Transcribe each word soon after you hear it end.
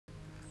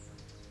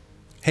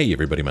Hey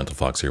everybody, Mental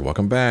Fox here.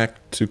 Welcome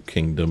back to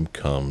Kingdom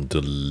Come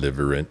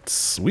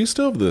Deliverance. We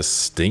still have the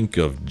stink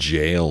of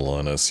jail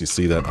on us. You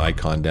see that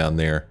icon down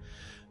there?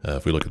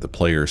 If we look at the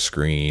player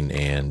screen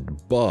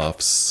and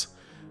buffs,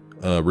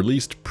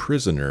 released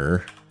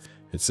prisoner,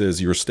 it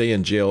says your stay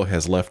in jail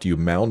has left you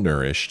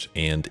malnourished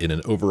and in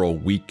an overall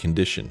weak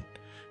condition.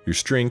 Your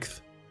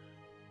strength,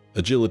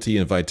 agility,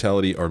 and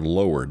vitality are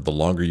lowered. The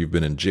longer you've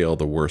been in jail,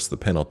 the worse the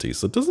penalty.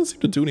 So it doesn't seem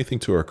to do anything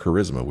to our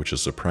charisma, which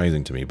is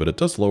surprising to me, but it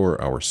does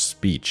lower our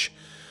speech.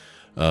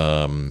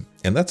 And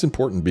that's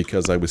important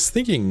because I was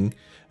thinking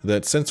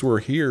that since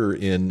we're here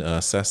in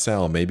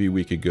Sasau, maybe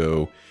we could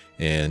go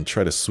and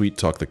try to sweet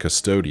talk the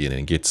Custodian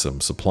and get some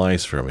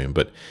supplies from him.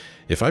 But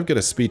if I've got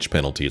a speech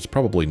penalty, it's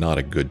probably not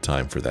a good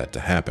time for that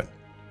to happen.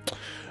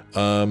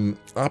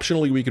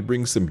 Optionally, we could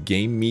bring some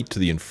game meat to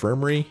the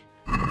infirmary.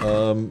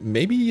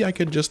 Maybe I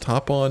could just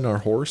hop on our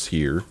horse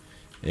here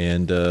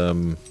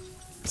and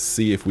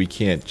see if we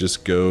can't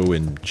just go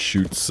and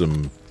shoot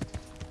some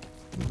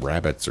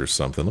rabbits or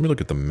something. Let me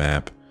look at the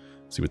map,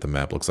 see what the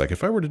map looks like.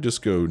 If I were to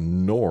just go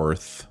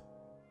north,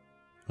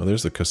 oh,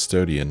 there's the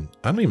Custodian.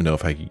 I don't even know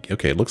if I could,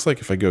 okay, it looks like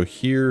if I go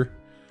here,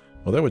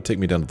 well, that would take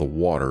me down to the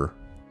water.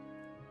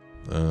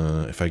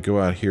 If I go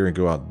out here and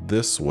go out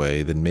this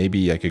way, then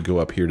maybe I could go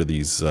up here to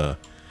these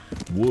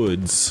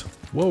woods.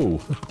 Whoa.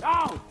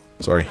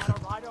 Sorry.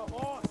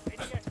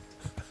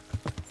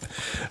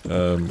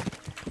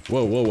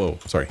 Whoa.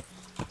 Sorry.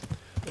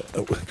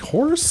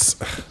 Horse?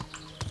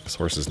 This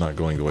horse is not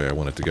going the way I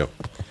want it to go.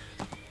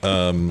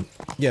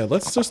 Yeah,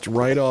 let's just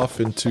ride off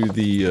into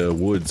the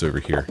woods over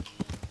here.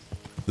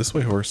 This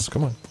way, horse.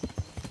 Come on.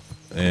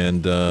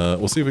 And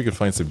we'll see if we can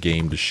find some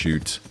game to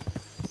shoot.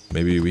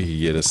 Maybe we can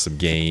get us some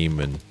game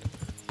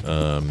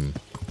and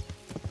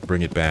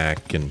bring it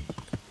back, and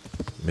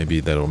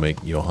maybe that'll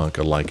make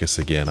Johanka like us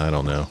again. I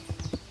don't know.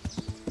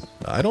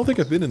 I don't think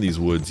I've been in these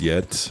woods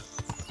yet.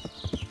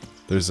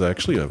 There's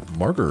actually a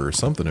marker or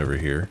something over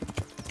here.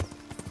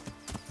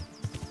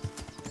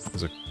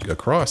 There's a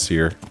cross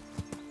here.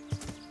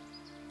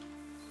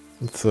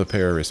 Let's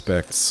pay our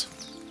respects.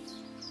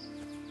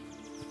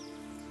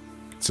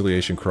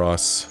 Conciliation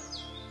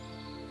cross.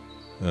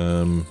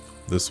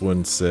 This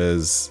one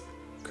says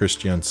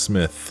Christian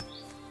Smith.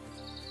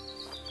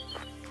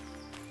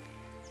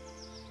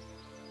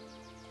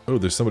 Oh,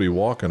 there's somebody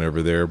walking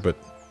over there, but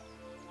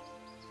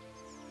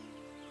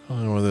I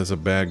don't know whether that's a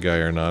bad guy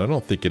or not. I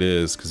don't think it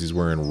is, because he's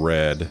wearing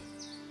red.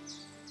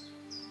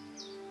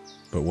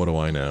 But what do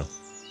I know?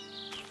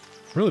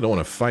 I really don't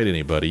want to fight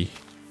anybody.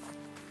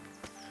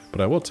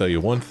 But I will tell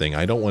you one thing.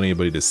 I don't want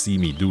anybody to see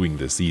me doing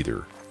this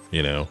either,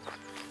 you know?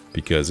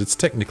 Because it's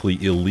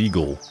technically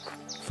illegal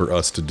for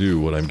us to do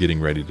what I'm getting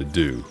ready to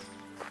do.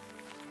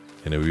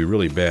 And it would be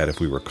really bad if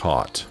we were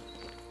caught.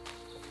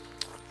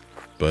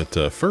 But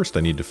first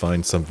I need to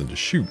find something to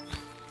shoot.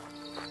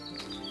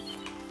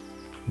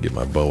 Get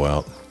my bow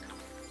out.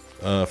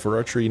 For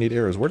archery, you need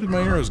arrows. Where did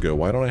my arrows go?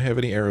 Why don't I have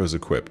any arrows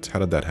equipped? How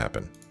did that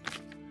happen?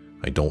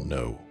 I don't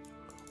know.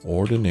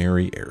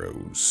 Ordinary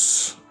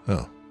arrows.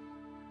 Oh.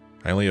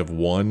 I only have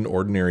one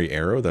ordinary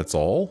arrow? That's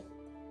all?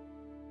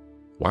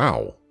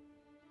 Wow.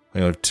 I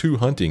only have 2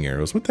 hunting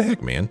arrows. What the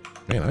heck, man?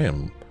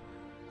 Man,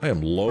 I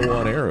am low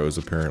on arrows,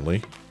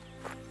 apparently.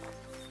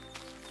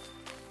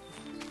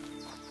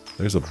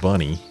 There's a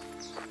bunny.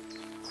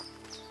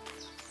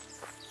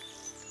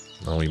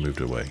 Oh, he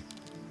moved away.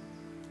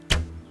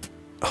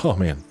 Oh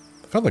man,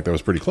 I felt like that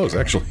was pretty close,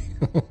 actually.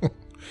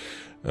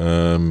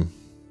 I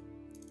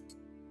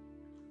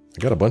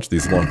got a bunch of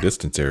these long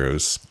distance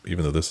arrows,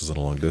 even though this isn't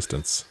a long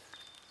distance.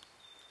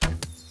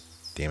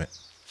 Damn it.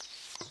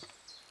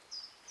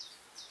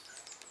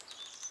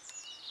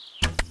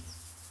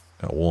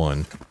 Got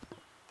one.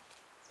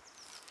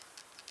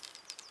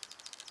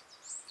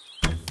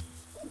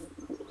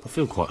 I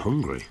feel quite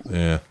hungry.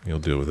 Yeah, you'll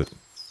deal with it.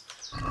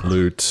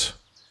 Loot.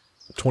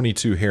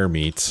 22 hair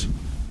meat.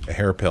 A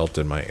hair pelt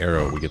and my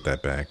arrow, we get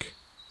that back.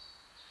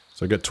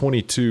 So I got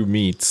 22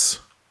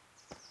 meats.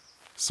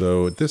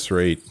 So at this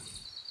rate,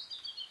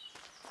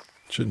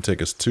 it shouldn't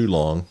take us too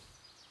long.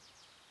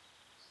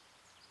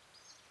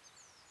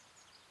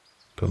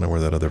 Don't know where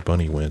that other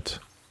bunny went.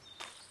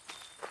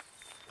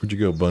 Where'd you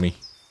go, bunny?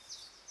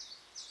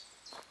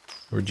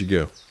 Where'd you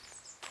go?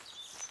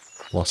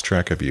 Lost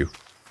track of you.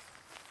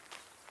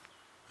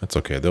 That's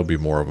okay, there'll be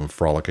more of them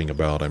frolicking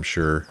about, I'm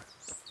sure.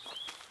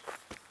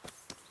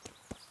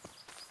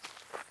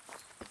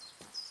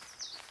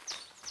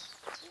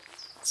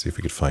 See if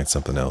we could find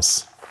something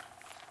else.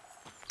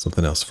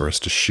 Something else for us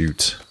to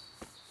shoot.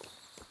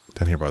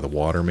 Down here by the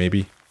water,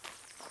 maybe?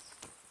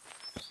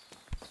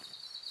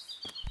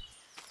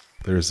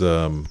 There's,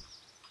 some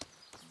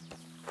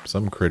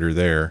critter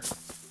there.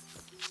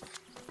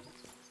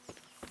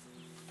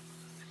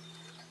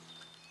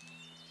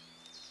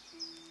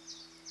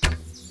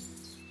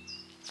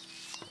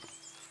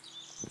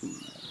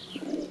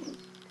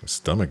 His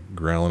stomach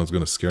growling is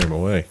going to scare him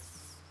away.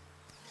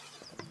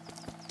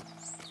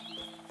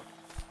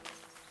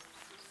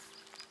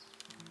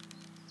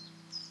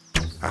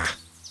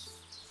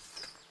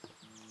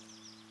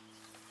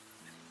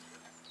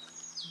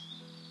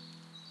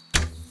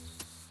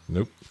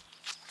 Nope.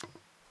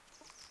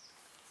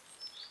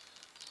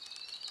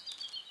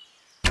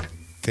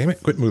 Damn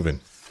it, quit moving.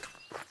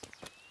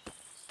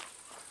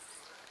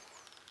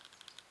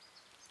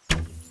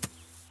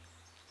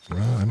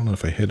 Well, I don't know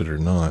if I hit it or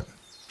not.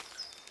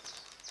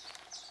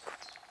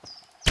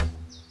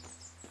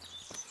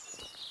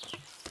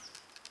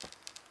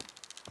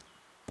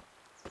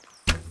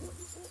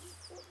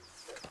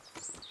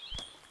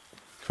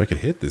 If I could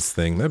hit this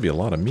thing, that'd be a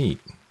lot of meat.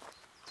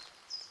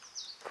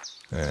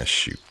 Ah,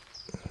 shoot.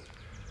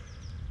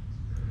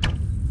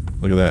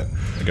 Look at that.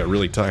 I got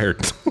really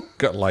tired.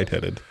 Got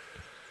lightheaded.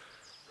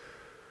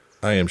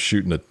 I am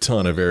shooting a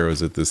ton of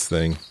arrows at this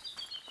thing.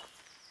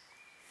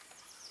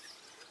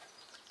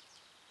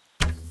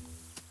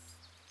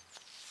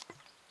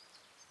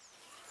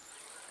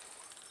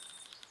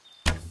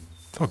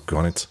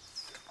 Doggone it.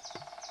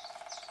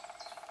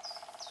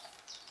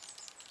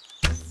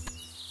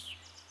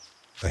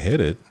 I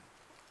hit it.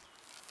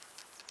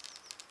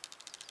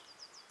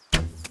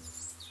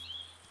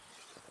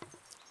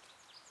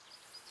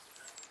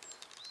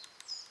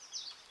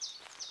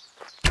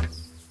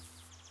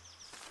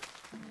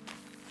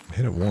 I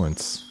hit it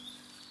once.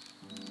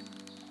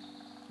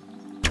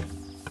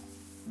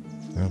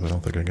 No, but I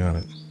don't think I got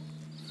it.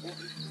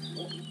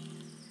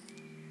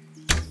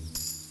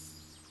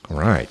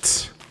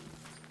 Alright.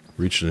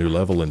 Reach a new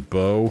level in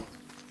bow.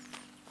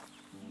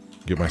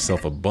 Give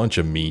myself a bunch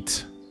of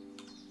meat.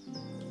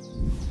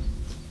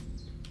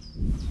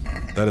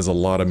 That is a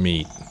lot of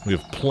meat. We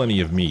have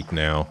plenty of meat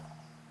now.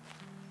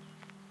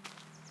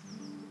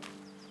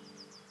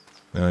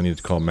 Now I need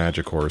to call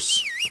Magic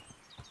Horse.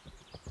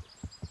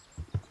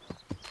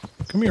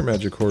 Come here,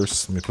 Magic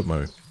Horse. Let me put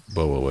my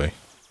bow away.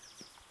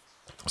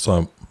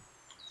 So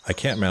I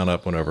can't mount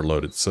up when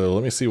overloaded. So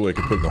let me see what I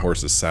can put in the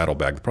horse's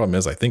saddlebag. The problem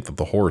is I think that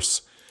the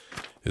horse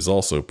is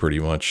also pretty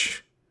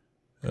much...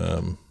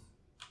 horse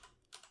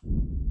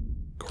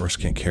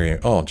can't carry...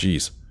 Oh,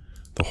 geez.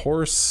 The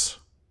horse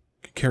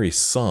can carry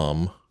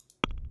some.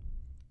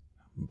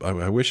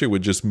 I wish it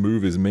would just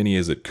move as many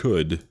as it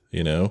could,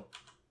 you know?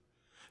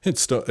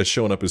 It's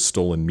showing up as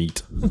stolen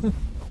meat.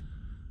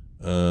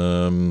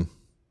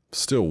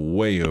 Still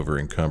way over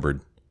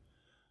encumbered.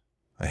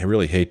 I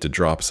really hate to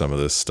drop some of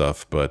this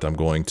stuff, but I'm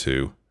going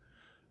to.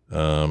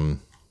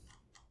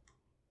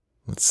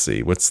 Let's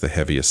see, what's the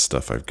heaviest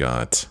stuff I've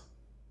got?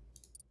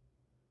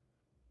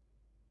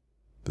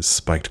 This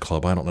spiked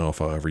club, I don't know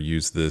if I'll ever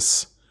use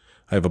this.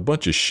 I have a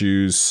bunch of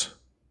shoes.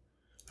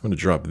 I'm going to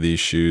drop these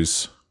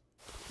shoes.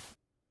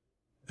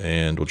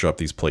 And we'll drop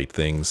these plate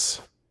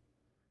things.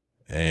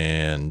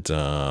 And,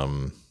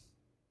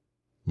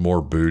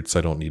 more boots.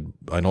 I don't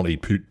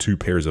need 2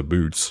 pairs of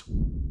boots.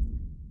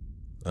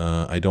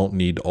 I don't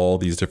need all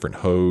these different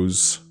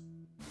hose.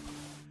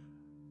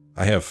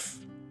 I have,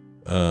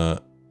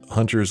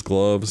 hunter's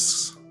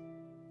gloves.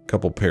 A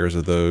couple pairs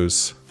of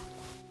those.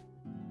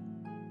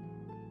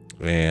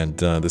 And,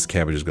 this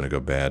cabbage is going to go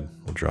bad.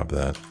 We'll drop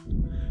that.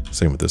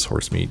 Same with this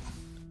horse meat.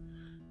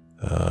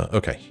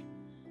 Okay.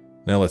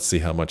 Now let's see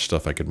how much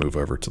stuff I could move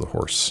over to the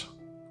horse.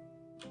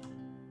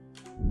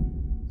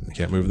 I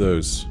can't move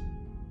those.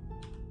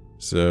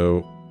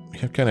 So, we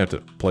kind of have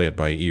to play it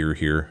by ear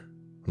here.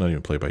 Not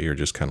even play by ear,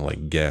 just kind of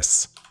like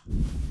guess.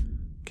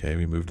 Okay,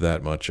 we moved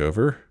that much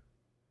over.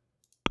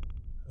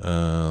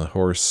 The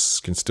horse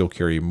can still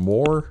carry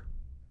more.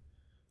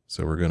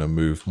 So we're going to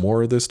move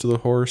more of this to the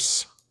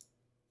horse.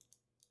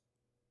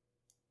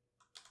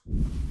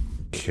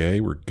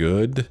 Okay, we're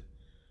good.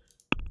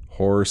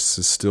 Horse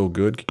is still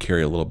good. Could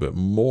carry a little bit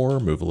more.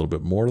 Move a little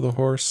bit more to the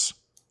horse.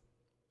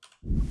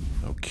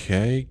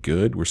 Okay,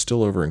 good. We're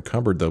still over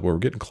encumbered though, but we're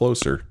getting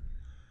closer.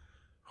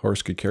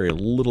 Horse could carry a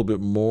little bit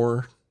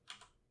more.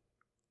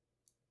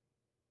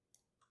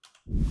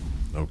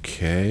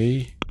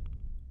 Okay.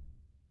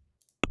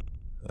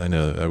 I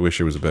know, I wish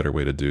there was a better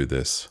way to do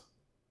this.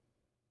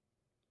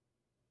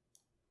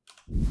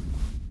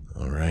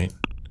 Alright.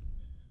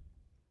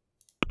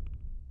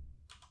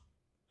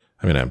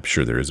 I mean, I'm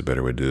sure there is a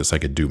better way to do this. I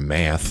could do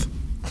math,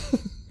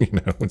 you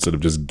know, instead of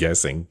just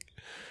guessing.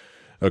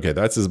 Okay,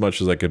 that's as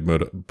much as I could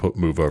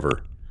move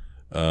over.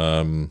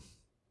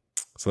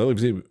 So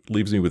that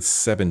leaves me with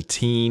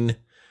 17.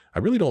 I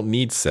really don't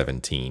need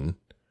 17.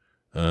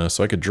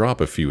 So I could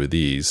drop a few of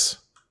these.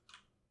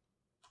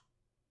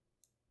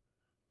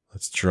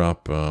 Let's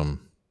drop,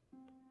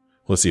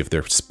 let's see if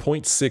they're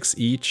 0.6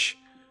 each,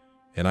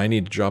 and I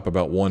need to drop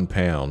about 1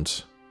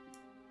 pound.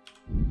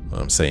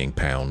 I'm saying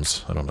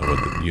pounds. I don't know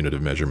what the unit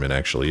of measurement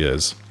actually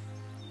is.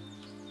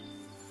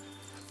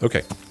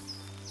 Okay.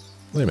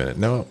 Wait a minute.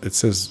 No, it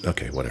says...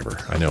 Okay, whatever.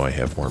 I know I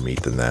have more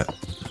meat than that.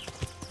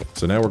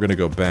 So now we're going to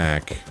go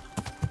back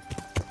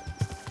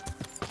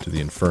to the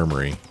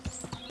infirmary.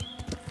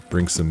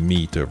 Bring some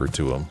meat over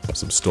to them.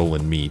 Some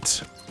stolen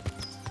meat.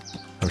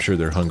 I'm sure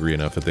they're hungry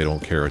enough that they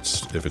don't care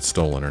if it's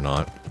stolen or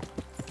not.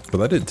 But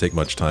that didn't take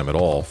much time at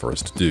all for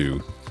us to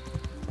do.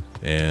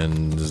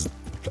 And...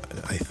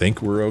 I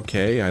think we're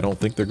okay. I don't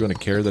think they're going to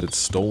care that it's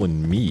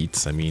stolen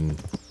meat. I mean,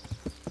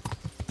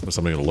 is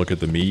somebody going to look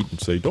at the meat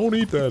and say, don't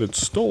eat that, it's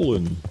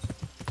stolen?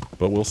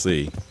 But we'll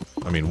see.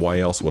 I mean, why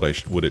else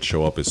would it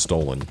show up as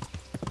stolen?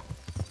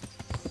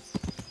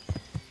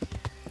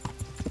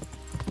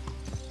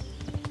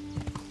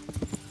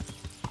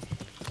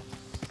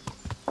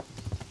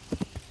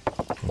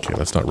 Okay,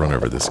 let's not run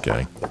over this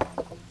guy.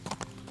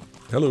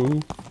 Hello,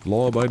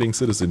 law-abiding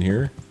citizen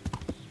here.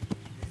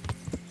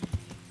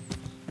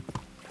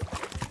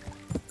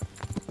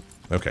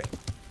 Okay,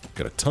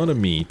 got a ton of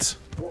meat.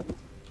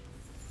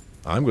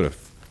 I'm gonna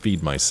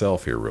feed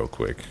myself here real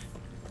quick.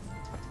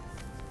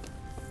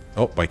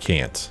 Oh, I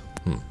can't.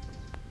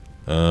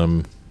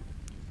 I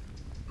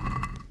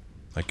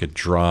could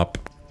drop...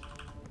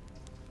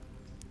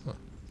 Huh.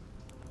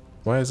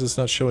 Why is this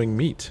not showing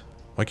meat?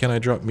 Why can't I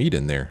drop meat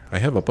in there? I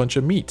have a bunch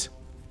of meat.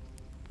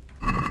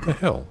 What the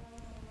hell?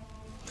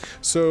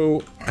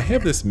 So, I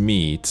have this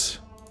meat.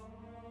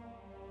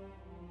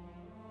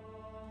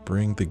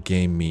 Bring the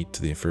game meat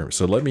to the infirmary.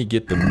 So let me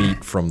get the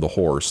meat from the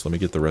horse. Let me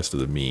get the rest of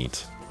the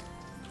meat.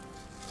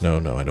 No,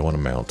 I don't want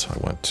to mount. I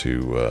want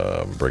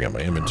to bring out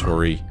my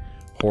inventory.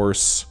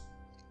 Horse.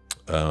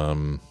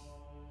 Hare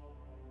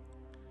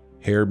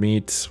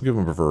meat. We'll give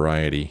them a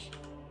variety.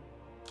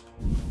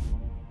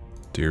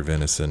 Deer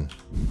venison.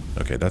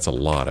 Okay, that's a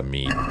lot of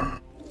meat.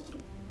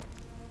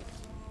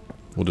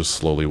 We'll just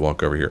slowly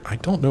walk over here. I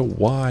don't know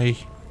why.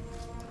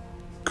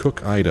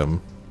 Cook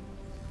item.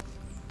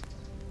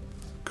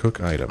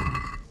 Cook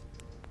item.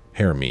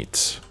 Hare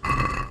meat.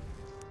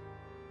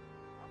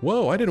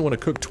 Whoa, I didn't want to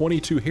cook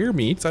 22 hare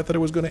meats. I thought it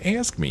was going to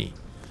ask me.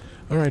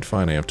 Alright,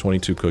 fine. I have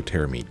 22 cooked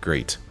hare meat.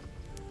 Great.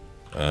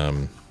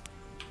 I'll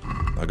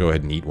go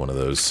ahead and eat one of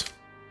those.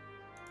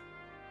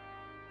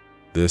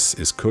 This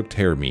is cooked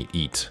hare meat.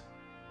 Eat.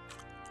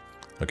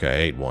 Okay, I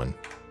ate one.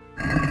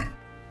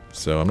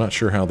 So I'm not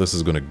sure how this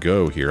is going to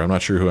go here. I'm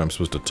not sure who I'm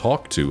supposed to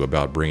talk to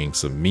about bringing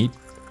some meat,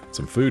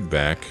 some food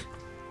back.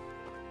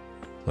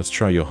 Let's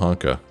try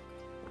Johanka.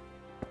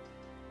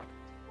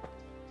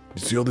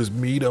 You see all this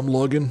meat I'm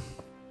lugging?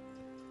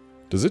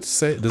 Does it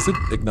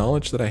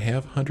acknowledge that I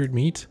have 100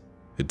 meat?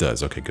 It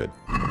does. Okay, good.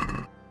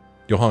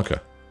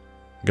 Johanka,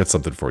 I got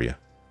something for you.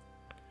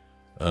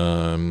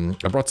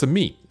 I brought some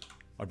meat.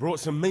 I brought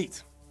some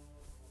meat.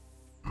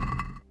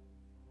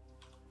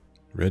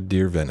 Red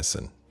deer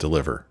venison.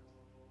 Deliver.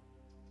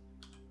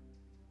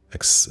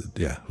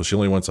 Yeah, well, she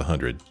only wants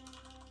 100.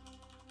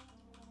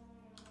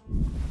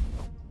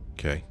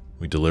 Okay,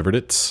 we delivered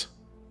it.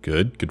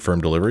 Good.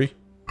 Confirmed delivery.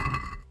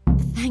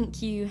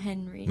 Thank you,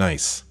 Henry.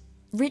 Nice.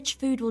 Rich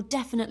food will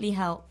definitely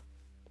help.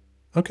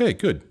 Okay,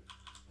 good.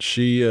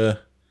 She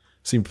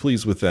seemed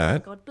pleased with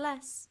that. God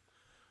bless.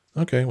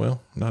 Okay,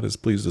 well, not as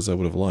pleased as I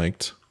would have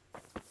liked.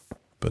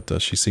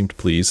 But she seemed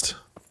pleased.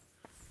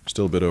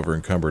 Still a bit over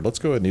encumbered. Let's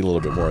go ahead and eat a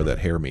little bit more of that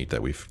hare meat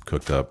that we've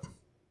cooked up.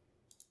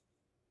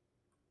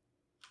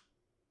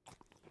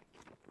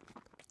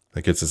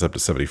 That gets us up to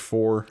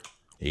 74,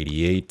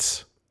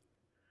 88.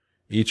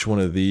 Each one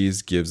of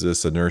these gives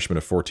us a nourishment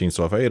of 14.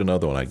 So if I ate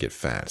another one, I'd get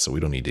fat. So we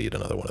don't need to eat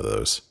another one of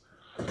those.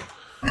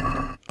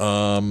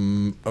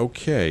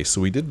 Okay, so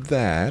we did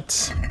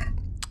that.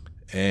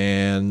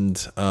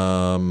 And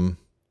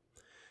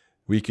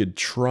we could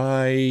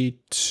try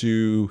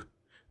to...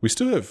 We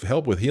still have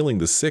help with healing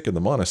the sick in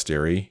the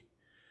monastery.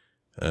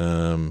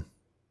 Yeah,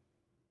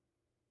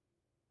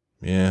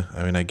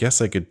 I mean, I guess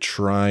I could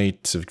try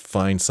to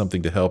find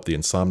something to help the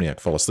insomniac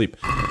fall asleep.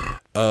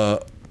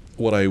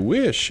 What I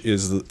wish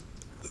is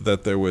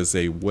that there was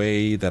a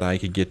way that I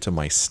could get to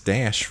my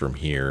stash from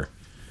here.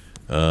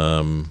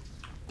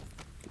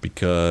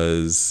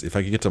 Because if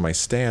I could get to my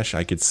stash,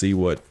 I could see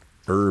what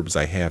herbs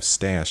I have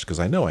stashed, because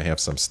I know I have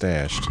some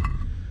stashed.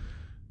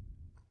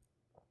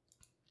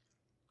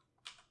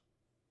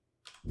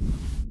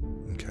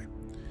 Okay.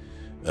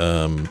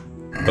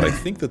 But I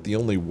think that the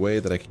only way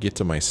that I could get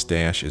to my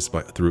stash is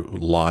through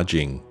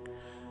lodging.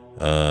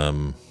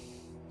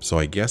 So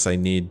I guess I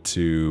need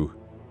to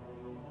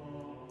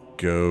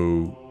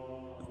go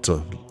to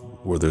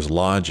where there's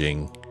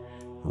lodging,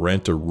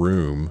 rent a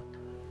room,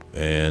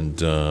 and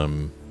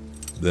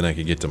then I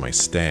could get to my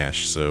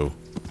stash. So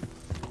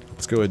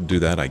let's go ahead and do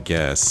that, I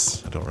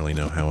guess. I don't really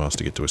know how else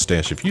to get to a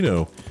stash. If you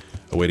know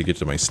a way to get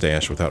to my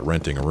stash without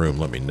renting a room,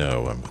 let me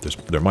know.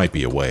 There might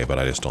be a way, but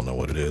I just don't know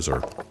what it is,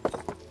 or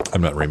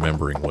I'm not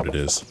remembering what it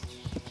is.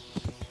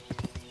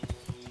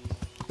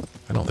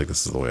 I don't think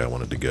this is the way I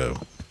wanted to go.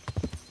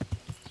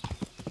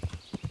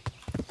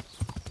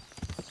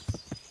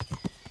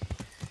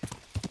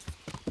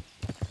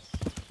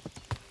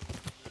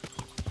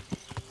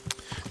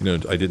 You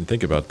know, I didn't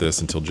think about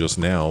this until just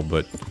now,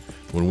 but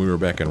when we were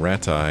back in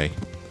Ratai,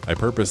 I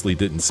purposely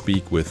didn't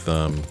speak with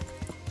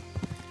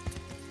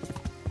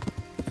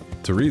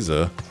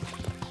Teresa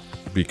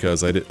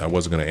because I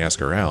wasn't going to ask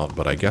her out,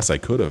 but I guess I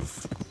could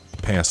have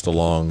passed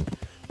along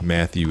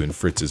Matthew and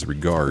Fritz's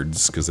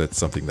regards, because that's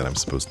something that I'm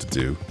supposed to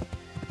do.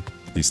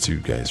 These two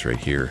guys right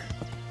here.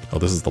 Oh,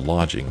 this is the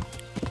lodging.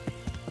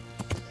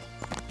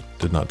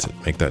 Did not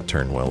make that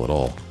turn well at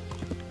all.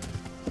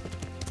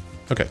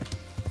 Okay.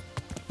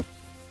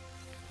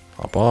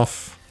 Hop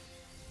off.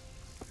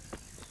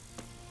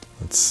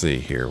 Let's see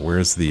here.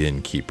 Where's the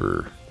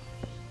innkeeper?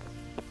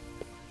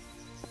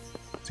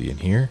 he in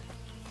here?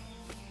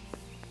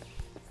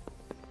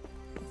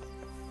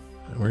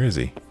 Where is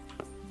he?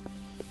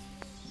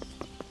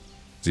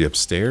 Is he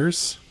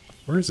upstairs?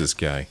 Where is this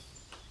guy?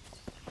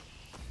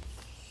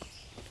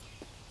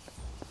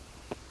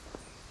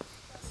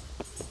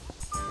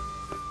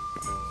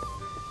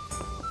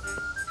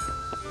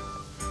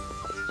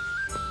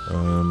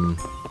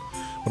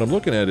 What I'm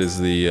looking at is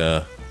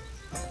the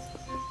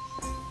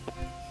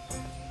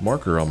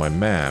marker on my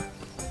map.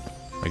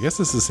 I guess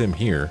this is him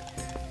here.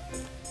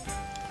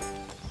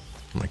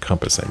 My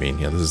compass, I mean.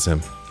 Yeah, this is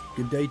him.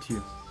 Good day to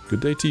you. Good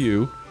day to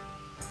you.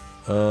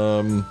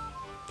 I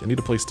need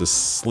a place to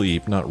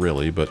sleep. Not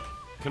really, but...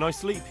 Can I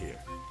sleep here?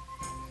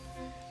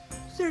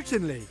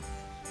 Certainly.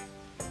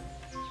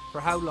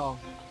 For how long?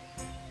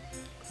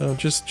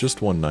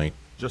 Just one night.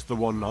 Just the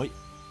one night?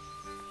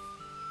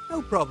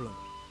 No problem.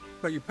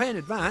 But you pay in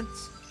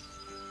advance.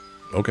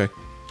 Okay.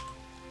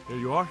 Here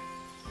you are.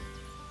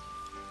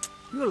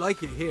 You'll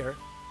like it here.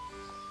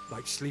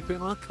 Like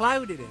sleeping on a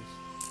cloud it is.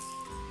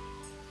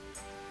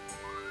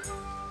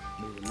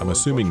 I'm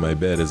assuming my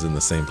bed is in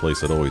the same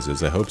place it always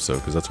is. I hope so,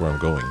 because that's where I'm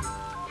going.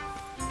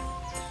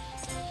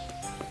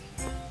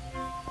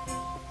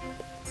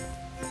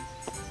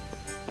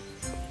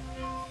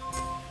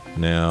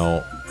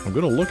 Now, I'm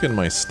going to look in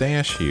my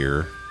stash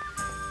here.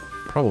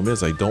 Problem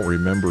is, I don't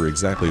remember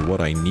exactly what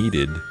I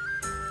needed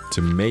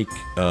to make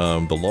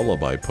the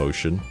Lullaby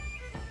potion.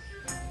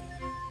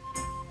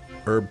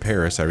 Herb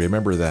Paris, I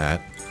remember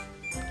that.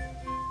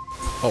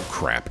 Oh,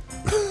 crap.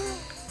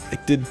 I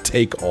did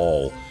take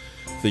all,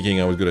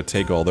 thinking I was going to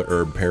take all the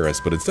Herb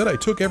Paris, but instead I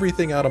took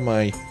everything out of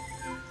my...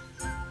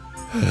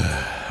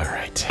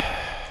 Alright.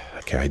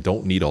 Okay, I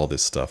don't need all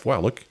this stuff.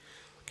 Wow, look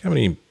how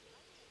many...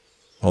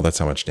 Oh, that's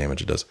how much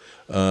damage it does.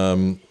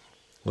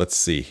 Let's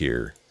see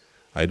here.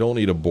 I don't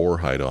need a boar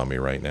hide on me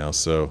right now,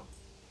 so...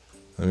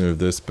 Let me move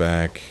this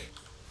back.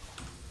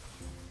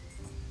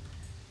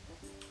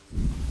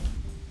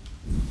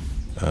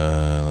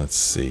 Let's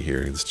see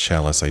here. This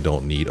chalice I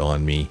don't need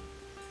on me.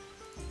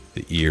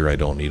 The ear I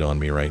don't need on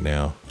me right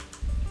now.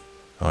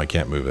 Oh, I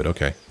can't move it.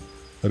 Okay.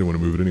 I didn't want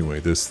to move it anyway.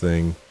 This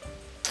thing.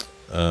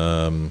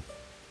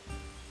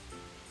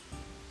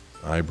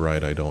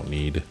 Eyebright I don't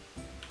need.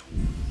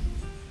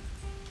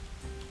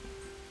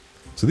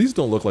 So these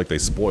don't look like they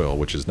spoil,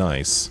 which is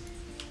nice.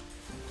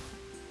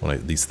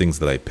 These things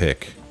that I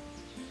pick.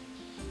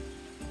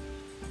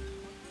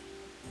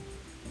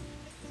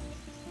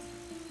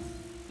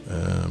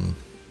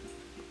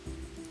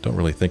 Don't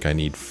really think I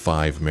need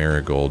 5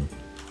 marigold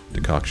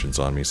decoctions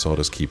on me, so I'll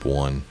just keep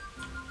 1.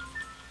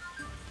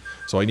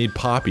 So I need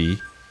poppy.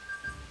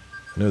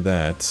 I know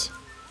that.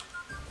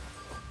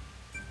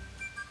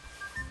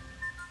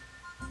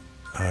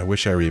 I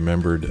wish I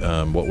remembered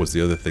what was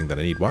the other thing that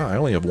I need. Wow, I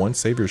only have 1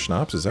 Savior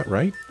Schnapps, is that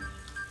right?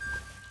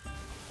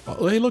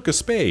 Oh, hey, look, a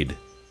spade.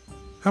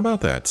 How about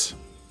that?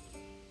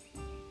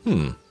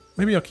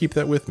 Maybe I'll keep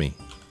that with me.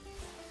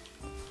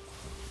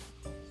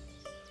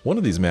 One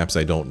of these maps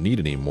I don't need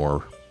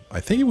anymore. I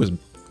think it was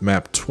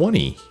map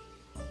 20.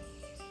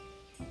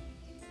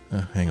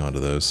 Hang on to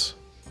those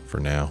for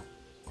now.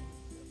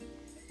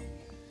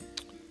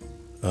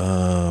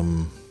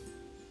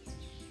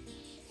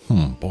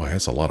 Boy,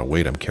 that's a lot of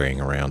weight I'm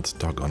carrying around.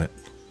 Doggone it.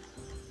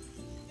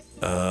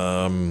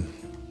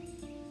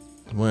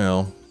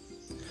 Well,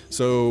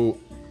 so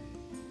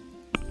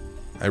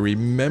I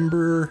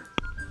remember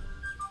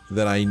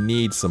that I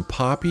need some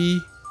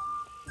poppy,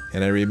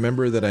 and I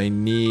remember that I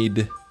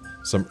need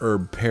some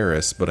herb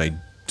Paris, but I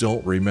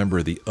don't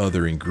remember the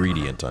other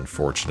ingredient,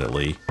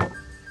 unfortunately.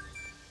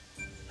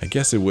 I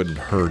guess it wouldn't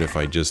hurt if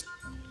I just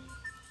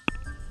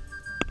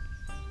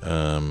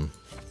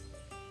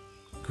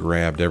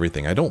grabbed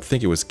everything. I don't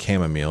think it was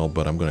chamomile,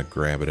 but I'm gonna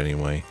grab it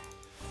anyway.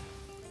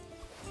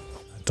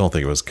 I don't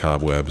think it was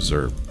cobwebs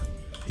or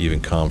even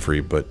comfrey,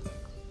 but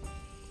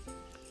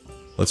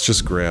let's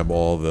just grab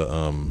all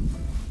the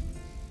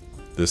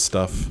this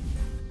stuff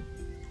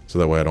so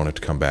that way I don't have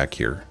to come back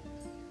here.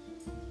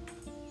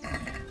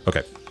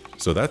 Okay,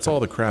 so that's all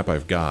the crap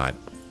I've got.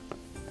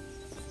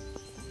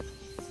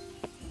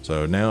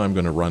 So now I'm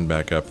going to run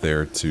back up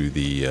there to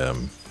the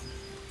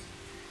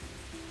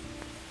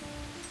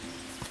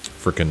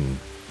frickin'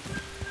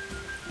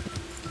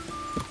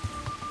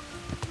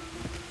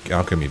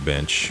 alchemy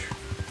bench.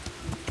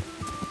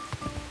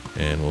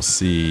 And we'll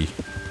see.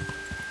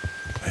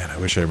 Man, I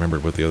wish I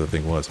remembered what the other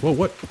thing was. Whoa,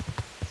 what?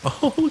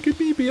 Oh, look at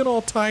me being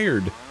all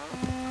tired.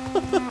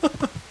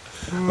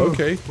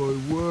 Okay.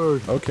 My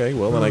word. Okay,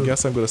 well then I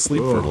guess I'm going to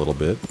sleep for a little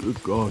bit.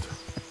 Good God.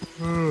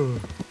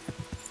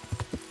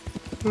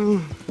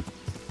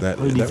 That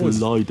I need to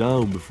was lie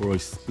down before I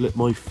split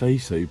my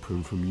face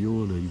open from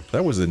yawning.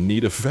 that was a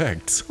neat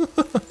effect.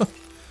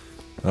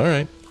 All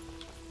right.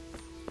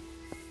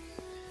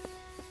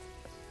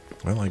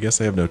 Well, I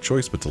guess I have no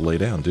choice but to lay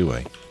down, do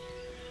I?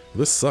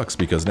 This sucks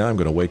because now I'm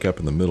going to wake up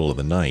in the middle of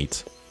the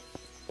night.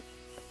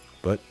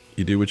 But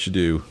you do what you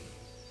do.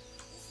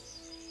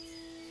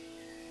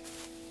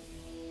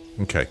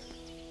 Okay.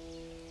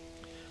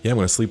 Yeah, I'm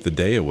going to sleep the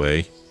day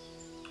away.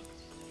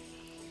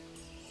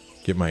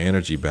 Get my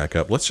energy back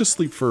up. Let's just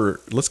sleep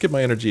for... Let's get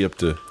my energy up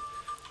to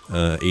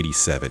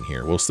 87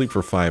 here. We'll sleep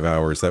for 5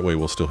 hours. That way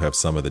we'll still have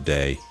some of the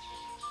day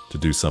to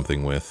do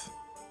something with.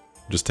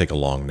 Just take a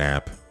long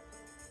nap.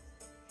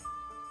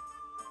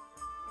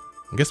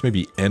 I guess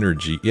maybe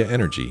energy. Yeah,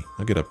 energy.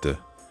 I'll get up to...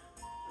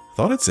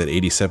 Thought it said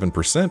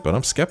 87%, but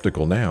I'm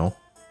skeptical now.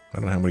 I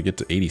don't know how I'm going to get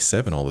to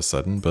 87 all of a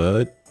sudden,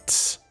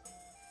 but...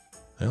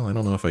 Well, I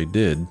don't know if I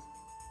did.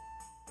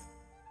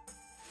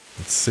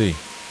 Let's see.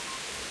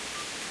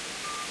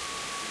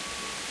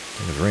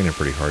 It's raining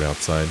pretty hard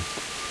outside.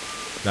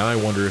 Now I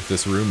wonder if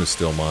this room is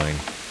still mine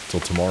till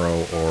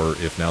tomorrow, or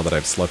if now that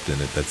I've slept in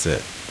it, that's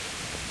it.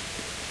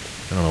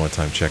 I don't know what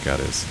time checkout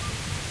is.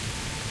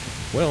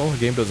 Well, the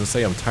game doesn't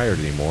say I'm tired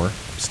anymore.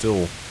 I'm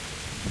still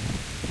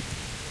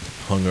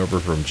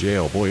hungover from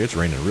jail. Boy, it's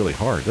raining really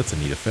hard. That's a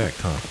neat effect,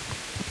 huh?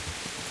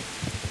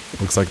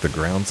 Looks like the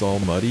ground's all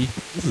muddy.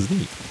 This is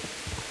neat.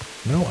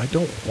 No, I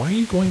don't. Why are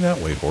you going that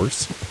way,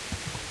 horse?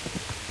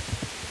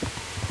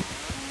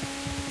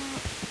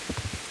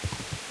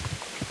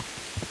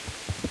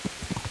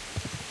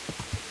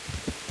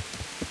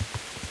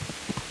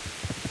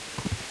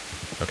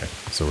 Okay,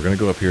 so we're going to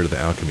go up here to the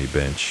alchemy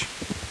bench.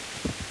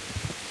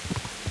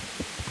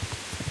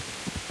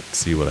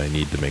 See what I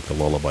need to make the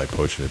lullaby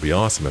potion. It'd be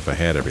awesome if I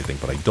had everything,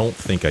 but I don't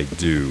think I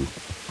do.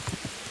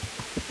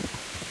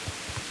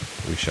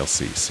 We shall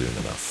see soon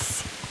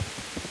enough.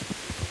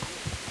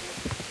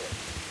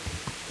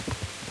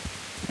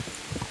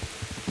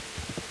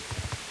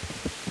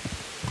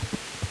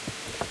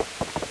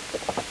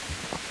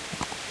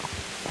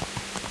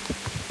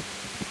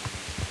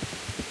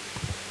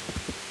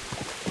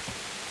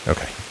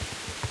 Okay.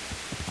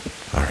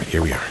 Alright,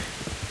 here we are.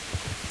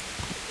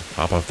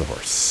 Hop off the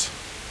horse.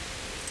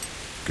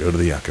 Go to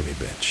the alchemy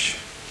bench.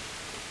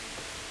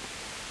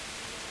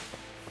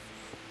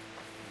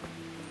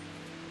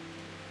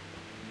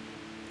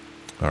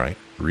 Alright,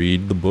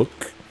 read the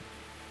book.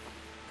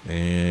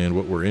 And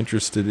what we're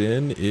interested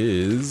in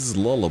is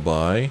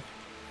Lullaby,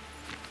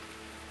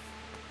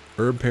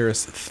 Herb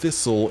Paris,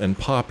 Thistle, and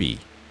Poppy.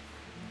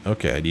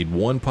 Okay, I need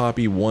 1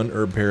 Poppy, 1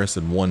 Herb Paris,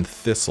 and 1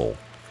 Thistle.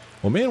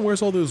 Well, man,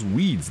 where's all those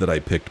weeds that I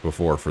picked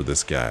before for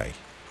this guy?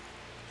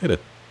 I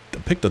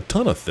picked a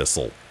ton of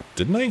Thistle,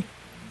 didn't I?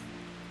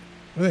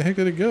 Where the heck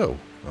did it go?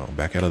 Oh,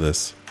 back out of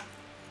this.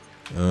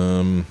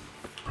 Do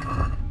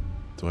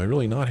I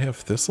really not have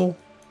Thistle?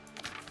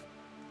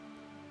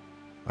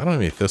 I don't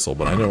have any Thistle,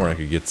 but I know where I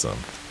could get some.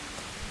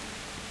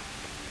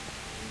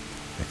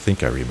 I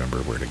think I remember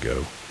where to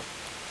go.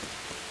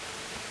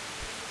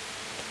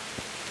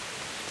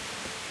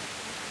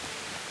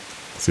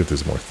 Let's see if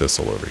there's more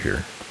Thistle over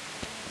here.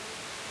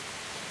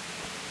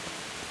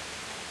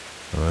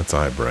 Oh, that's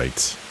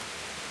Eyebright.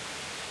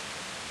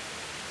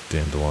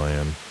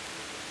 Dandelion.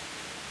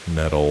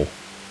 Nettle.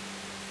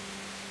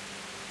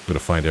 I'm gonna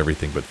find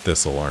everything but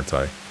Thistle, aren't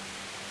I?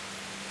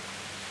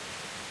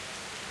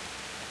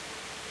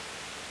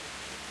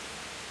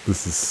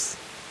 This is...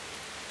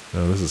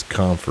 No, this is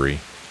comfrey.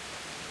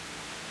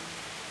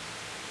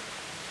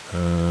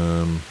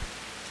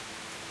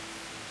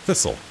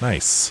 Thistle.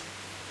 Nice.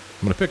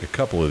 I'm gonna pick a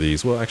couple of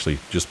these. Well, actually,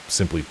 just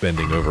simply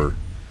bending over,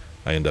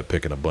 I end up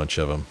picking a bunch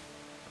of them.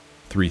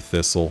 3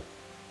 Thistle.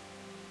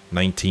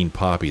 19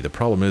 Poppy. The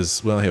problem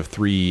is, well, I have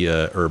 3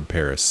 Herb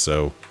Paris,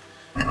 so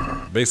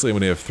basically I'm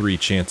going to have 3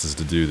 chances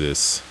to do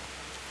this,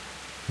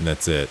 and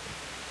that's it.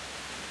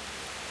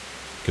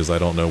 Because I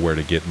don't know where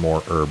to get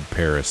more Herb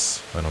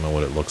Paris. I don't know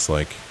what it looks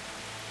like.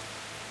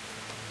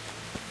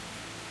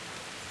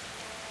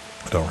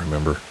 I don't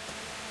remember.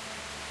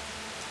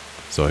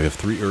 So I have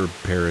 3 Herb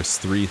Paris,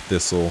 3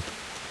 Thistle,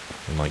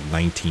 and like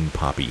 19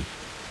 Poppy.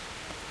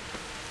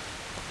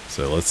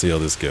 So let's see how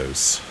this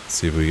goes.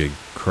 See if we can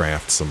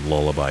craft some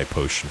lullaby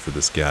potion for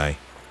this guy.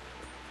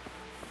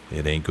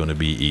 It ain't gonna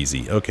be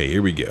easy. Okay,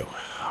 here we go.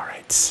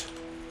 Alright.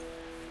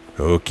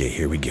 Okay,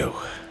 here we go.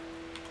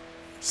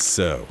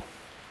 So,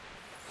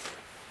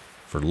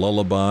 for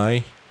lullaby,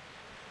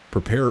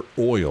 prepare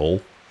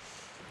oil,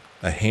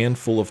 a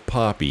handful of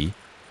poppy,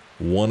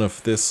 1 of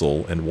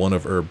thistle, and 1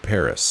 of herb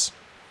paris.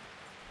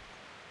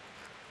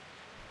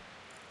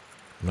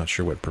 I'm not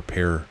sure what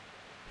prepare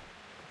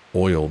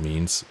oil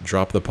means.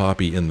 Drop the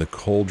poppy in the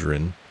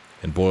cauldron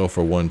and boil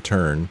for 1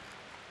 turn.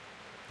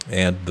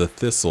 Add the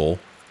thistle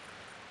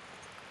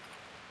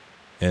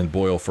and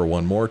boil for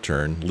 1 more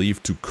turn.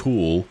 Leave to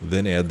cool,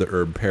 then add the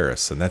herb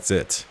paris, and that's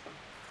it.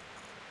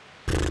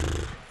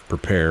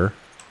 Prepare.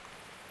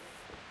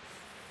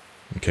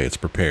 Okay, it's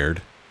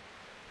prepared.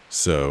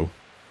 So,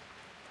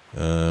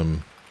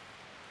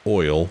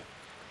 oil.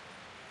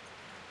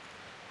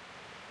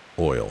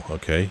 Oil,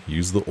 okay.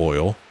 Use the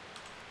oil.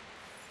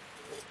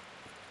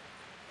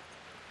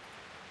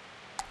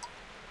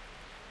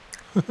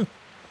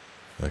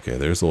 Okay,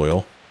 there's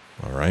oil.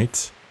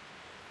 Alright.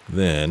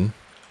 Then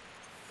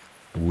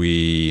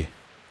we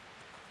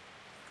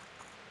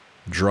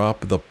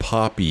drop the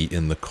poppy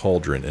in the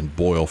cauldron and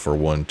boil for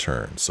 1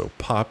 turn. So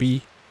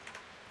poppy,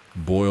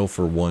 boil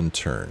for 1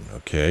 turn,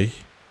 okay?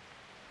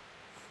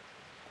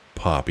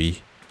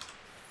 Poppy.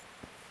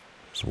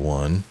 There's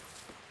 1.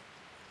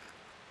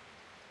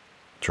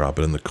 Drop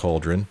it in the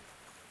cauldron.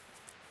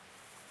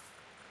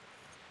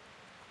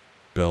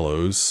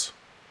 Bellows.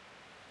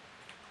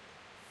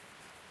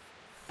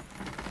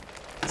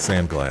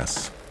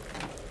 Sandglass.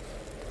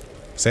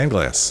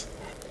 Sandglass.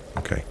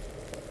 Okay.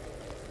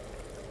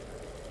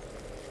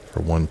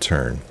 For 1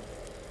 turn.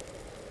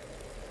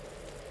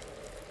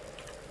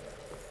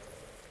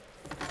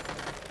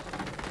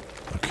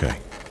 Okay.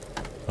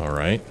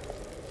 Alright.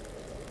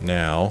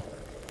 Now,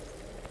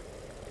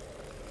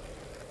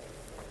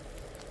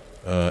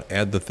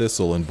 add the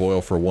thistle and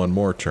boil for 1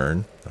 more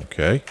turn.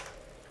 Okay.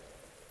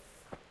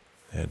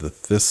 Add the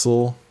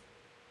thistle.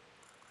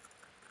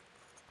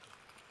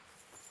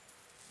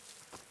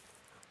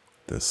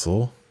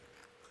 Thistle.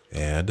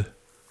 Add.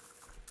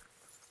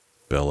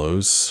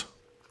 Bellows.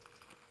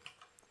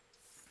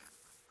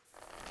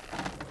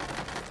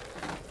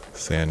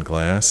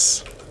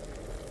 Sandglass.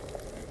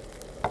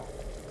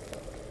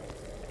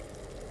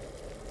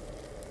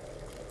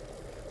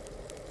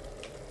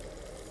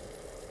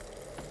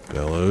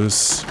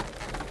 Bellows.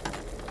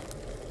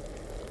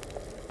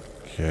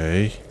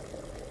 Okay.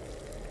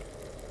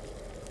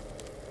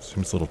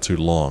 Seems a little too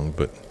long,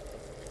 but...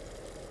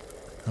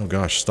 Oh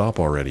gosh, stop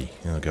already.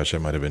 Oh gosh,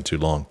 that might have been too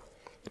long.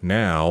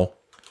 Now,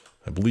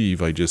 I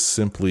believe I just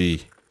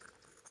simply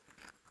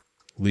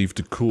leave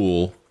to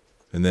cool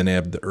and then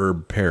add the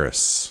herb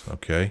Paris.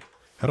 Okay.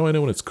 How do I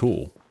know when it's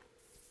cool?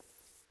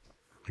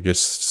 I guess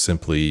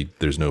simply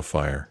there's no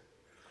fire.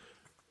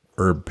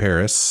 Herb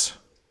Paris.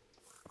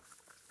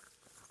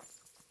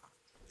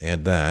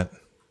 Add that.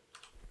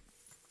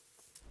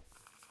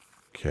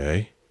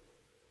 Okay.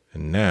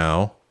 And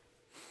now,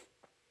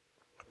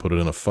 I put it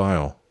in a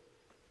file.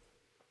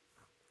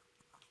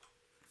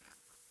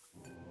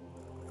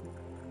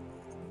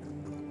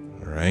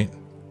 Alright.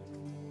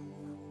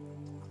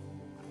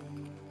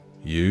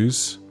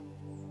 Use.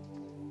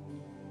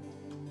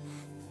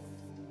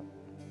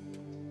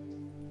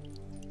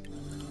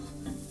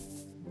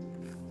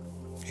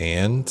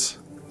 And...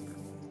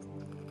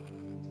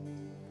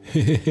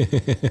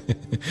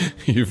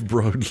 You've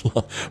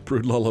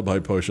brewed lullaby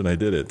potion. I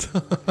did it.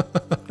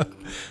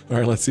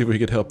 Alright, let's see if we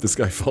can help this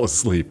guy fall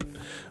asleep.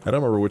 I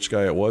don't remember which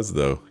guy it was,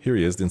 though. Here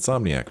he is, the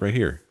insomniac, right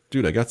here.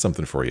 Dude, I got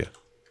something for you.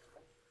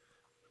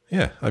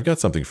 Yeah, I've got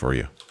something for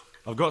you.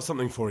 I've got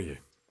something for you.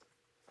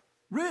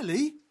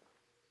 Really?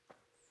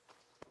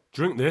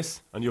 Drink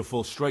this, and you'll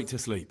fall straight to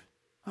sleep.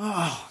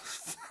 Oh,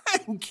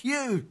 thank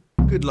you.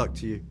 Good luck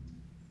to you.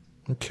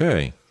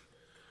 Okay.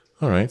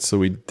 Alright, so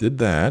we did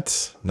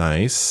that.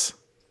 Nice.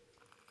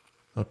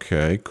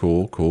 Okay,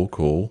 cool, cool,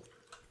 cool.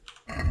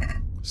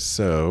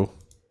 So,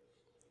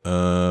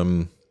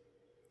 one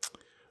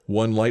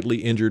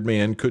lightly injured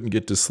man couldn't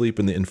get to sleep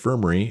in the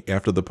infirmary.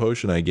 After the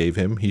potion I gave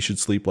him, he should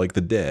sleep like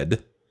the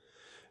dead.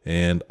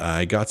 And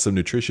I got some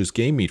nutritious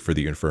game meat for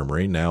the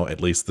infirmary. Now,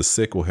 at least the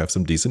sick will have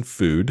some decent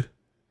food.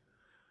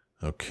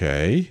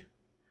 Okay.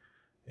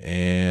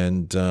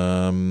 And,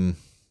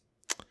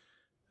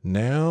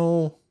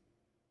 now...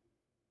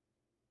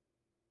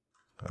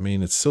 I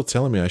mean, it's still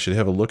telling me I should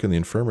have a look in the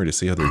infirmary to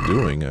see how they're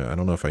doing. I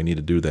don't know if I need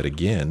to do that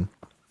again.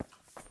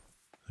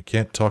 I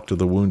can't talk to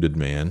the wounded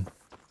man.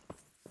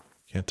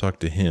 Can't talk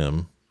to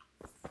him.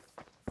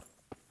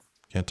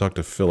 Can't talk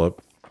to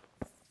Philip.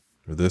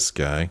 Or this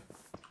guy.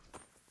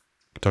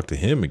 Can talk to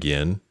him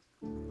again.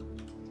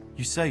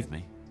 You saved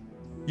me.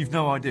 You've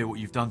no idea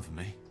what you've done for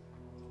me.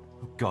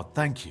 Oh God,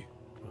 thank you.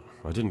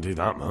 I didn't do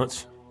that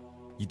much.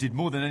 You did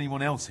more than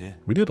anyone else here.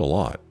 We did a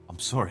lot. I'm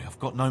sorry, I've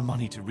got no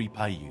money to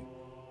repay you.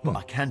 But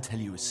I can tell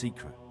you a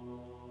secret.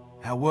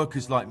 How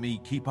workers like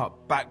me keep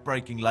up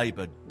back-breaking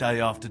labor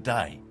day after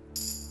day.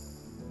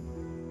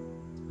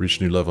 Reach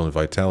new level in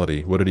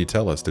vitality. What did he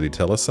tell us? Did he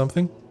tell us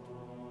something?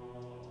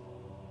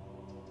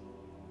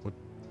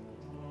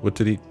 What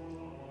did he...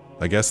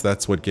 I guess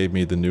that's what gave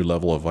me the new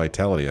level of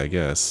vitality, I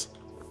guess.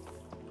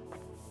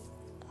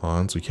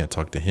 Hans, we can't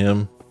talk to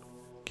him.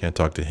 Can't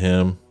talk to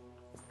him.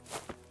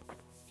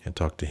 Can't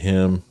talk to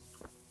him.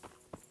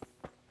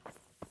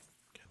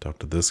 Can't talk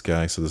to this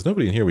guy. So there's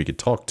nobody in here we could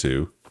talk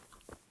to.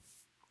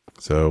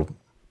 So...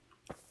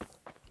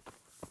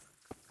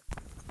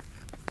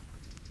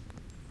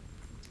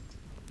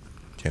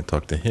 Can't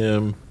talk to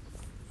him.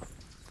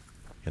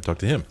 Can't talk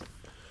to him.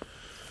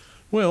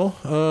 Well,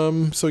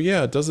 so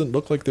yeah, it doesn't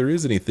look like there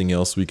is anything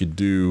else we could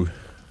do.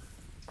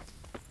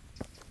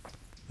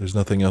 There's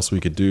nothing else we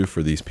could do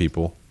for these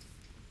people.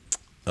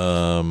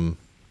 The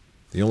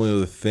only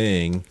other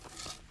thing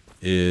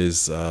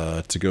is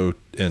to go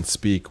and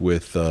speak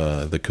with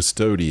the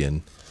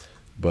Custodian.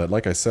 But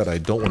like I said, I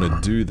don't want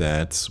to do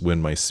that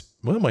when my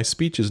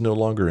speech is no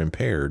longer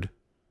impaired.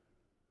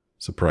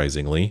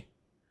 Surprisingly.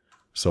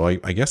 So I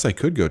guess I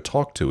could go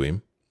talk to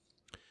him.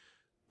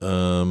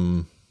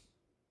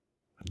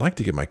 I'd like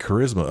to get my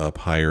charisma up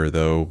higher,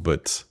 though,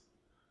 but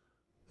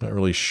I'm not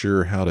really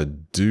sure how to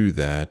do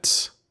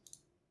that.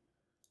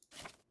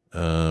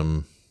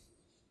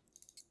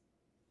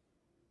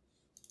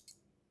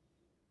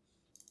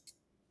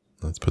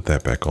 Let's put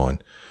that back on.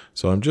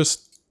 So I'm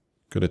just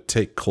going to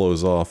take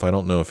clothes off. I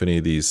don't know if any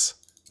of these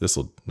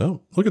This'll...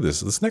 No, look at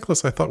this. This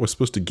necklace I thought was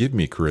supposed to give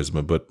me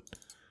charisma, but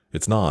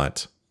it's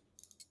not.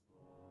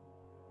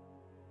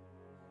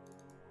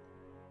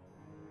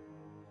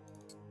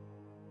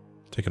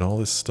 Taking all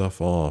this stuff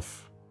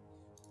off.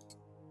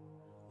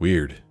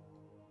 Weird.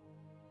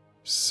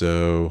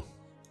 So...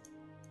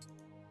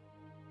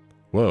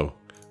 Whoa.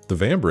 The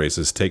Van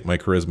Braces take my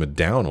charisma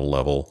down a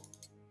level.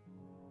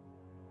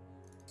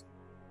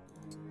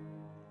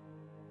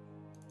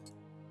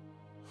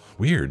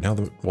 Weird. Now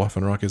the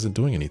Waffen Rock isn't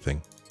doing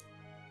anything.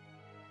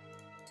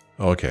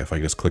 Oh, okay, if I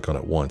just click on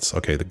it once.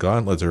 Okay, the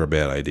gauntlets are a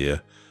bad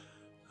idea.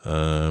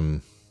 The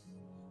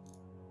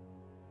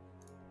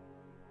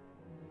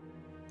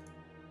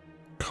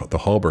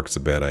Hallberg's a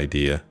bad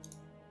idea.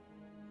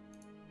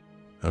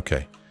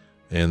 Okay.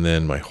 And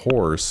then my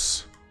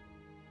horse...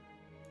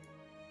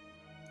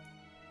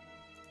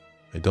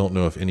 I don't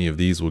know if any of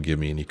these will give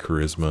me any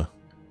charisma.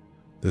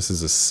 This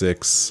is a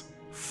 6,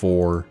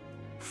 4,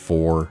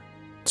 4,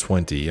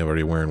 20. I'm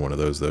already wearing one of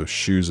those, though.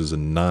 Shoes is a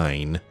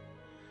 9.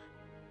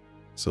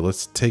 So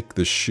let's take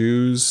the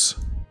shoes.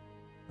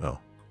 Oh.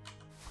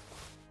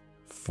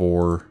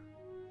 4,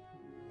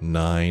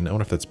 9. I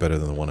wonder if that's better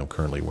than the one I'm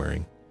currently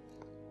wearing.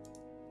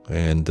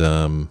 And,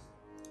 the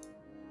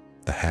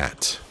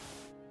hat.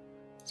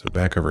 So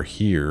back over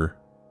here.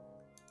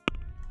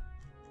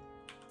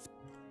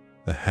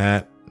 The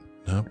hat...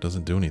 Nope,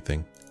 doesn't do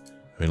anything.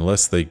 I mean,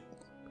 unless they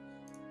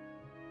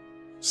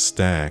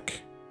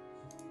stack.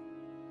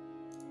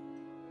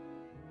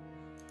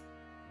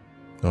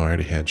 Oh, I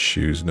already had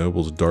shoes.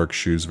 Noble's dark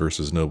shoes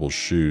versus Noble's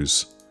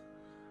shoes.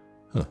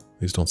 Huh,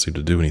 these don't seem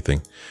to do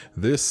anything.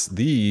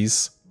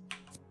 These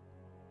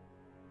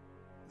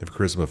have a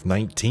charisma of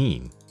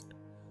 19.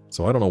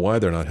 So I don't know why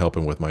they're not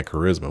helping with my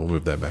charisma. We'll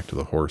move that back to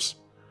the horse.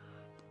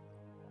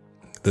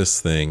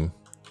 This thing...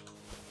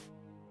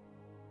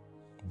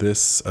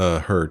 This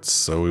hurts,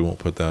 so we won't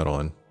put that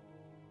on.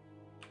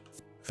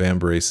 Van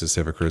Braces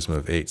have a charisma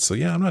of 8. So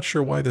yeah, I'm not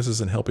sure why this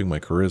isn't helping my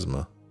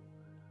charisma.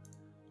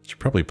 Should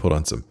probably put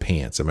on some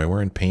pants. Am I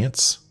wearing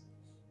pants?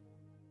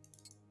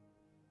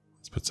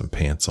 Let's put some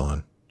pants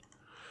on.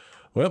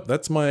 Well,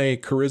 that's my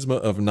charisma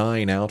of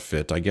 9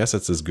 outfit. I guess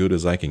that's as good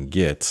as I can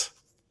get.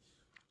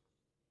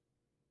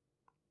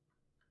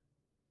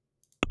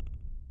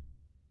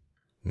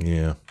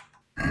 Yeah.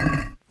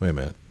 Wait a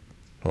minute.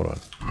 Hold on.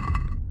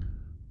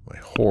 My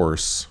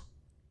horse.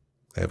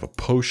 I have a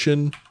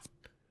potion.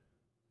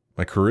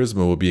 My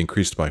charisma will be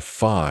increased by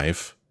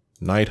 5.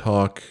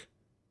 Nighthawk.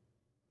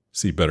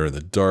 See better in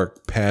the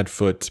dark.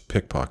 Padfoot.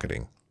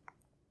 Pickpocketing.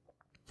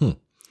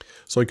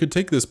 So I could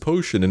take this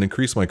potion and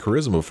increase my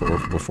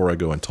charisma before I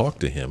go and talk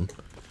to him.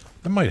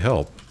 That might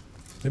help.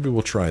 Maybe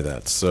we'll try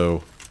that.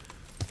 So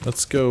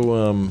let's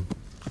go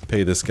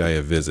pay this guy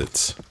a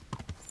visit.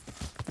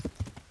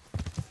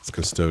 It's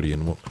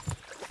Custodian.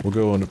 We'll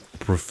go and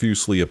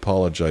profusely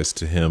apologize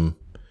to him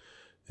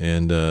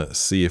and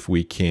see if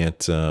we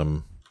can't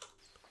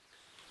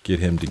get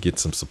him to get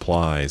some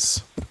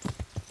supplies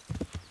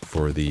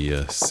for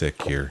the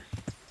sick here.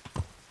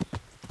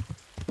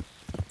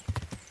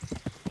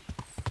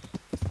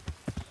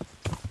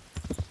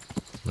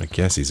 I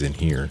guess he's in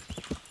here.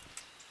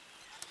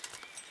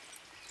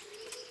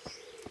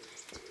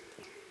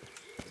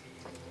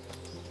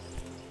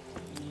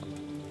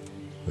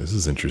 This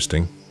is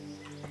interesting.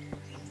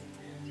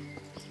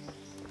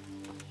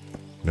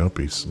 Nope,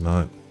 he's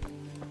not.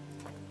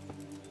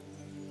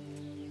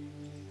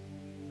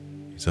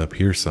 He's up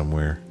here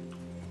somewhere.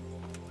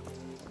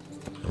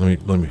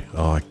 Let me,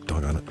 oh, I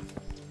doggone it.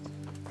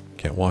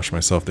 Can't wash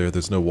myself there,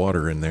 there's no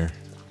water in there.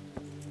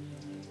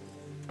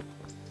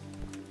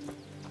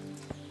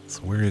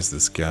 So where is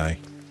this guy?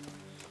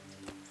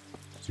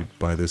 Is he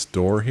by this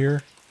door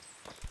here?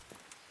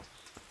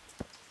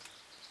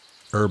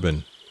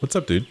 Urban. What's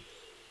up, dude?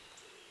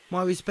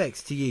 My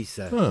respects to you,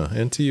 sir. Huh,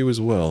 and to you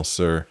as well,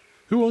 sir.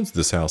 Who owns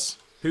this house?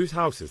 Whose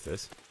house is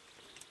this?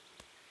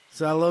 It's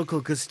our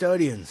local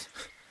custodians.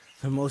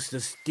 The most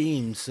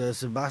esteemed Sir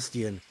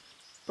Sebastian,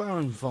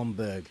 Baron von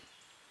Berg.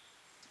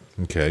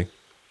 Okay.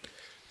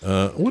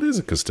 What is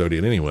a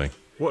custodian anyway?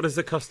 What does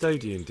the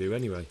custodian do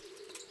anyway?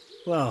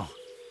 Well,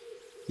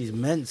 he's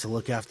meant to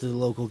look after the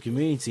local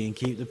community and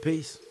keep the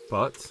peace.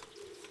 But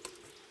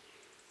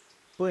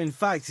in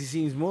fact, he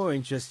seems more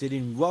interested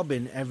in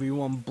robbing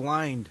everyone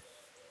blind.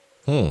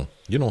 You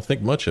don't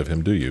think much of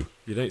him, do you?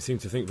 you don't seem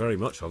to think very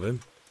much of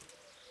him.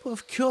 But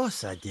of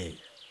course I do.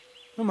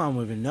 A man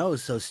with a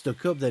nose so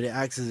stuck up that it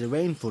acts as a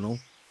rain funnel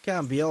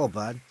can't be all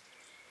bad.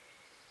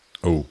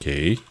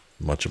 Okay.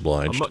 Much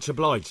obliged. I'm much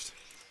obliged.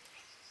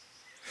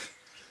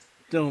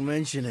 Don't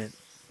mention it.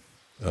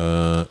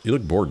 You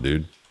look bored,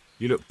 dude.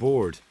 You look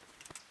bored.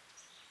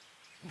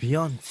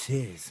 Beyond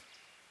tears.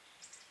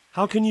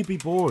 How can you be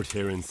bored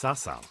here in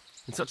Sasau?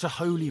 In such a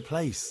holy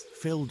place,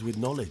 filled with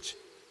knowledge.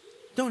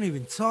 Don't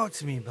even talk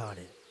to me about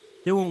it.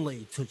 They won't let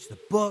you touch the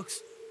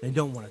books. They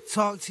don't want to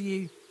talk to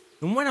you.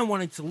 And when I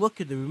wanted to look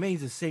at the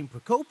remains of St.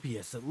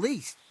 Procopius, at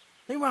least,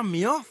 they ran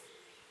me off.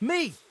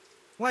 Me!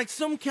 Like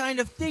some kind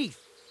of thief.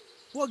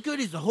 What good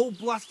is the whole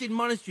blasted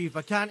monastery if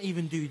I can't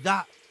even do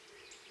that?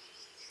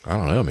 I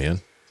don't know,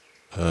 man.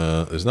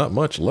 There's not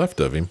much left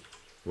of him.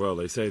 Well,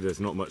 they say there's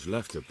not much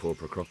left of poor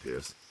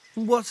Procopius.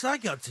 What's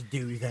that got to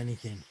do with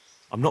anything?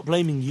 I'm not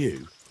blaming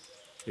you.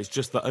 It's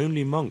just that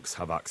only monks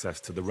have access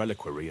to the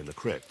reliquary in the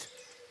crypt.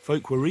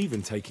 Folk were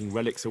even taking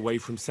relics away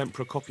from St.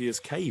 Procopius'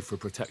 cave for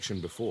protection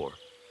before.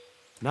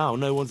 Now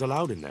no one's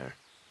allowed in there.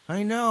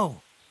 I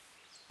know,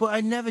 but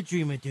I'd never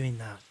dream of doing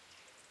that.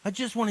 I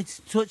just wanted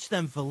to touch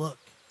them for luck.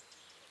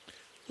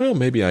 Well,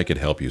 maybe I could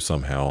help you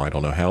somehow. I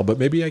don't know how, but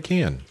maybe I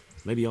can.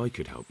 Maybe I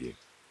could help you.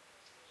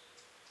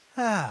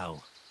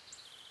 How?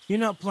 You're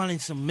not planning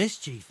some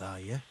mischief, are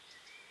you?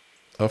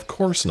 Of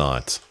course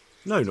not.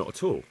 No, not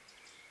at all.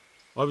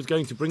 I was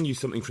going to bring you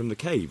something from the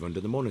cave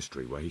under the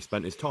monastery where he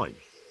spent his time.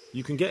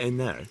 You can get in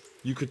there,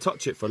 you could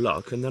touch it for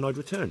luck, and then I'd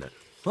return it.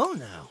 Oh,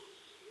 now.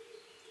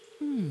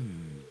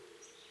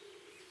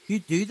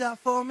 You'd do that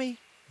for me?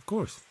 Of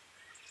course.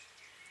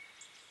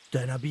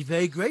 Then I'd be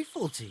very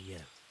grateful to you.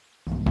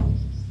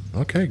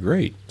 Okay,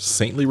 great.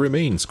 Saintly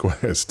Remains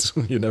quest.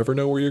 You never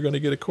know where you're going to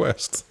get a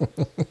quest.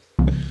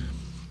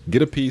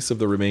 Get a piece of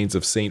the remains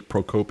of Saint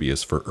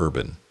Procopius for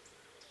Urban.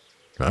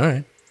 All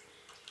right.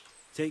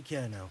 Take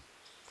care now.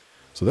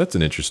 So that's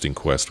an interesting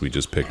quest we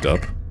just picked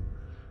up.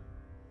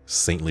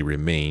 Saintly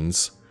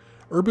Remains.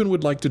 Urban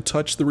would like to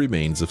touch the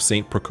remains of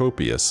Saint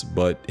Procopius,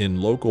 but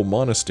in local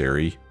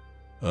monastery,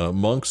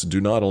 monks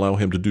do not allow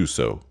him to do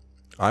so.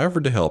 I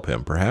offered to help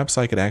him. Perhaps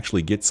I could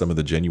actually get some of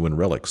the genuine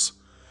relics.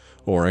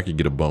 Or I could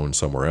get a bone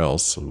somewhere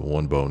else.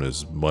 One bone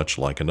is much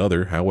like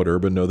another. How would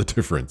Urban know the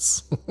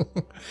difference?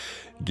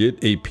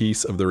 Get a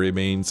piece of the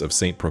remains of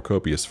St.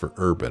 Procopius for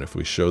Urban. If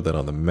we show that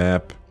on the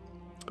map...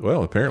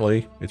 Well,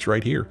 apparently, it's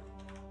right here.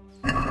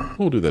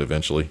 We'll do that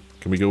eventually.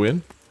 Can we go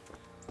in?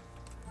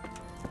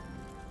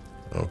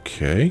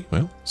 Okay,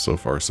 well, so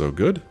far so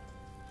good.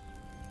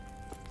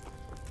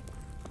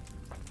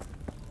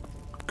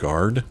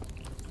 Guard.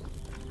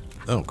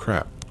 Oh,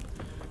 crap.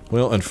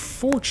 Well,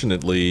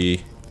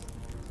 unfortunately...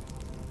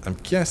 I'm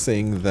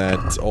guessing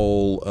that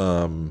old,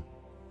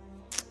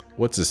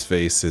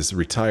 what's-his-face is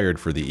retired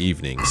for the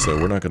evening, so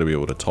we're not going to be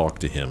able to talk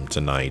to him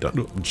tonight.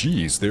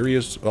 Jeez, there he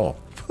is. Oh.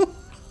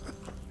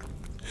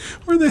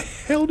 Where the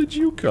hell did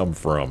you come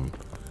from?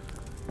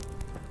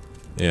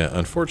 Yeah,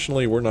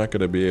 unfortunately, we're not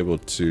going to be able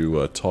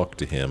to talk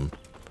to him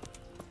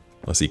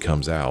unless he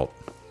comes out.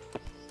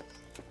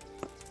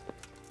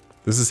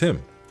 This is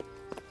him.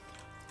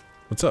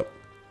 What's up?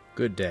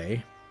 Good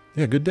day.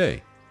 Yeah, good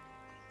day.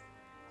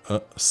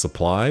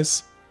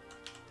 Supplies?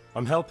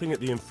 I'm helping at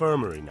the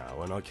infirmary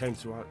now, and I came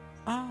to...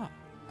 Ah,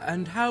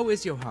 and how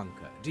is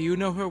Johanka? Do you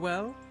know her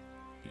well?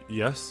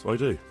 Yes, I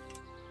do.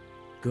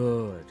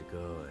 Good,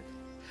 good.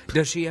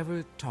 Does she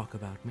ever talk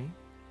about me?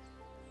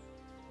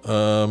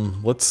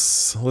 Let's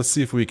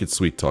see if we could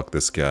sweet talk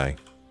this guy.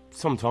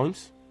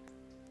 Sometimes.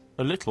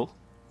 A little.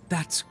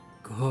 That's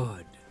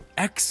good.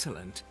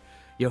 Excellent.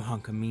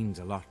 Johanka means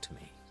a lot to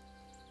me.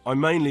 I'm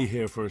mainly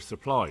here for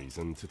supplies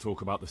and to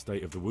talk about the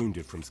state of the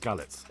wounded from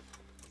Skalitz.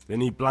 They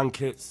need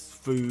blankets,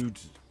 food...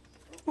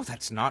 Well,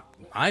 that's not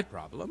my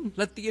problem.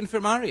 Let the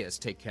infirmarius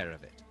take care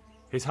of it.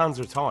 His hands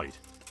are tied.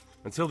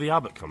 Until the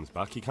abbot comes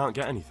back, he can't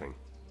get anything.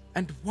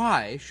 And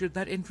why should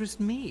that interest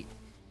me?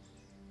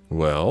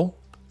 Well,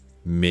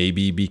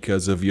 maybe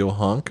because of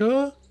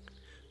Johanka?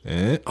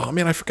 Oh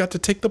man, I forgot to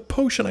take the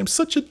potion. I'm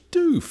such a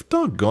doof.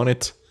 Doggone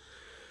it.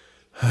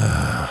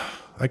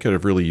 I could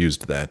have really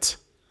used that.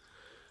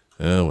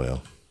 Oh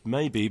well.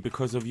 Maybe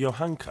because of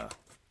Johanka.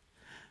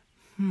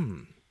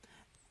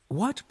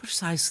 What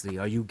precisely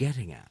are you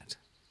getting at?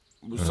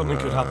 Something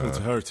could happen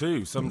to her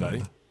too,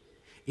 someday.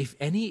 If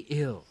any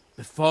ill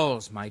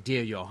befalls my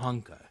dear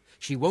Johanka,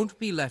 she won't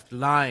be left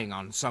lying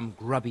on some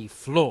grubby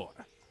floor.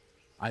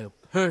 I'll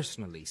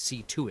personally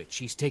see to it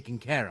she's taken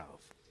care of.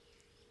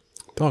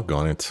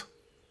 Doggone it.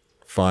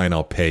 Fine,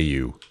 I'll pay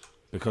you.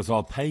 Because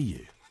I'll pay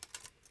you.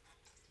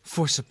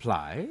 For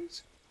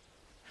supplies?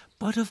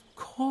 But of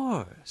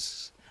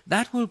course,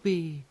 that will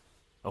be...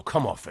 Oh,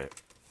 come off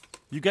it.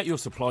 You get your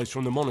supplies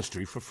from the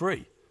monastery for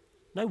free.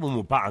 No one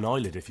will bat an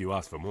eyelid if you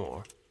ask for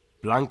more.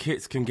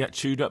 Blankets can get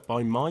chewed up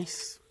by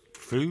mice.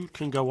 Food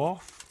can go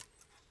off.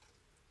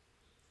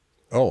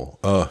 Oh,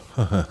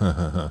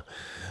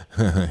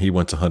 he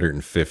wants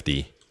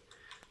 150.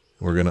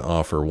 We're going to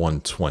offer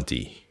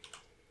 120.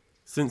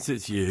 Since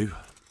it's you.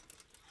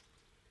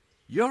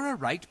 You're a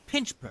right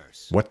pinch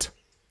purse. What?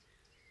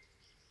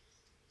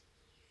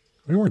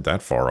 We weren't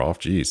that far off,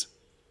 jeez.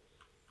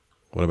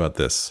 What about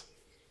this?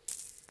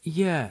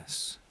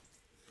 Yes.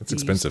 That's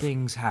expensive. These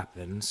things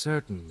happen,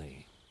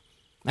 certainly.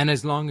 And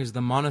as long as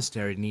the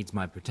monastery needs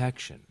my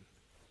protection,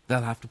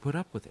 they'll have to put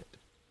up with it.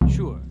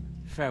 Sure.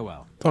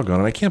 Farewell.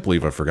 Doggone it, I can't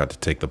believe I forgot to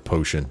take the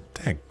potion.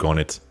 Daggone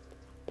it.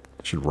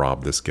 I should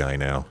rob this guy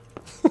now.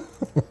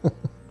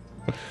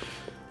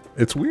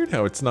 It's weird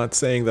how it's not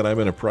saying that I'm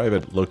in a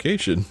private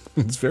location.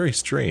 It's very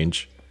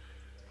strange.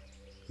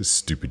 This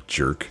stupid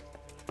jerk.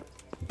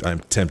 I'm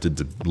tempted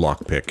to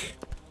lockpick,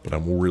 but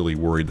I'm really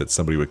worried that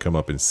somebody would come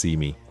up and see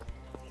me.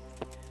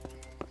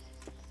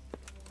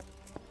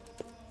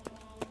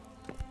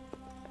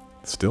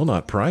 Still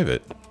not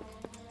private.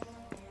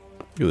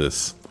 Look at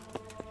this.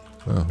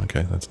 Oh,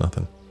 okay, that's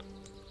nothing.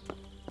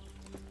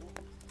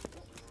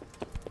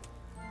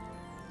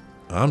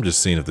 I'm just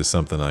seeing if there's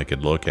something I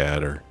could look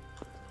at or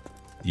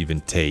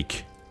even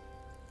take.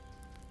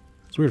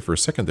 It's weird, for a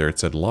second there it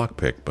said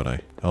lockpick, but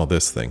I... Oh,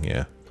 this thing,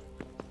 yeah.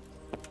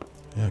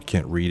 Yeah, I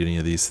can't read any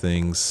of these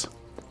things.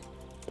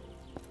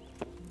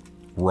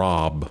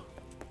 Rob.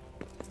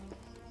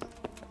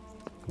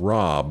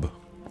 Rob.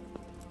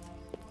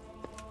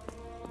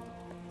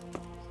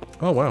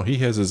 Oh, wow, he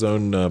has his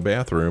own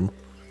bathroom.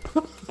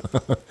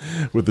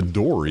 With a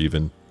door,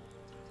 even.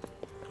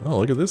 Oh,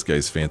 look at this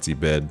guy's fancy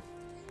bed.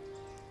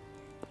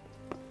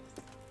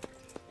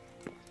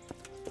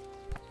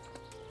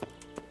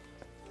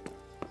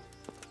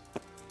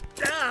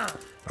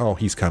 Oh,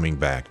 he's coming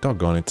back.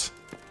 Doggone it.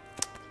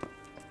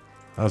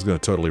 I was going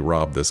to totally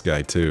rob this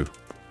guy, too.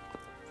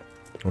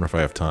 I wonder if I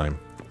have time.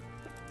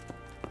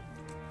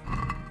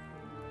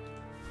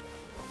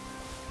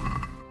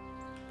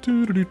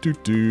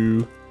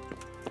 Do-do-do-do-do.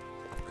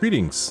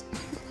 Greetings.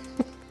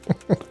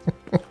 I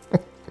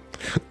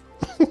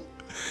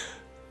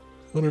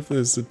wonder if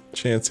there's a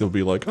chance he'll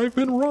be like, I've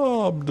been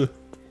robbed.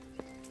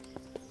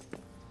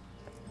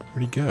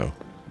 Where'd he go?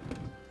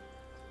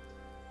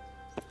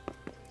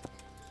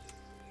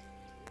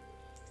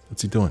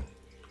 What's he doing?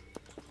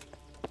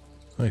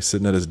 Oh, he's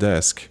sitting at his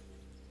desk.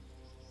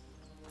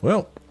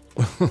 Well,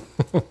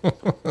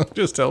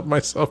 just helped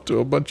myself to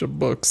a bunch of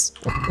books.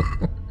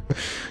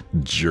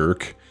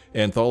 Jerk.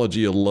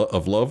 Anthology of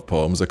love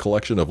poems, a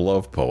collection of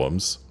love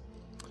poems.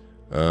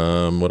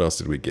 What else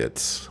did we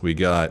get? We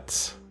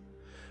got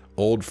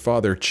Old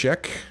Father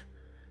Czech,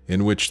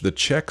 in which the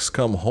Czechs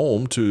come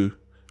home to,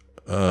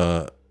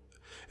 their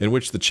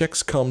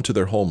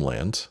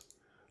homeland.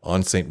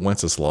 On St.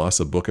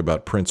 Wenceslas, a book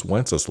about Prince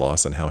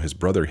Wenceslas and how his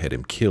brother had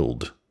him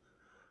killed.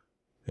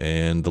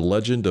 And The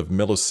Legend of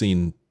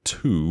Melusine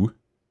II,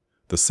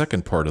 the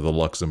second part of the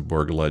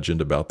Luxembourg legend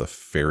about the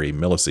fairy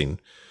Melusine.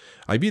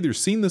 I've either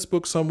seen this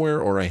book somewhere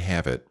or I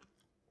have it,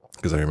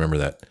 because I remember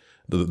that.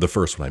 The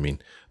first one, I mean.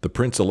 The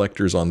Prince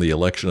Electors on the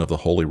Election of the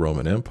Holy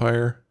Roman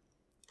Empire.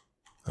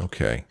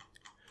 Okay.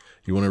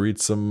 You want to read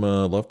some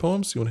love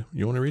poems? You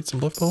want to read some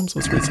love poems?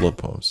 Let's read some love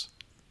poems.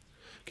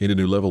 Gained a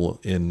new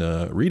level in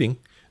reading.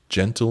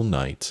 Gentle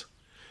night.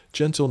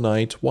 Gentle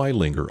night, why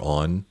linger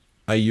on?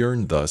 I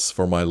yearn thus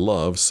for my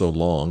love so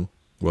long,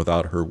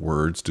 without her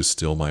words to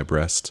still my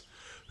breast.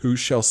 Who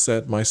shall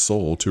set my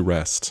soul to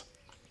rest?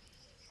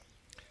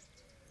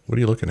 What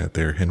are you looking at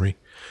there, Henry?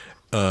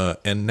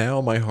 And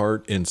now my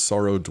heart in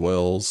sorrow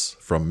dwells,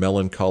 from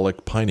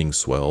melancholic pining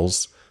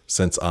swells,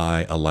 since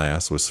I,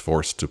 alas, was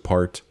forced to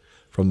part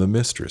from the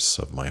mistress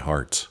of my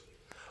heart.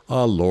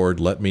 Ah, Lord,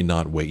 let me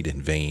not wait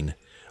in vain.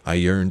 I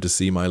yearn to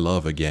see my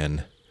love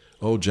again.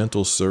 O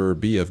gentle sir,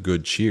 be of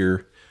good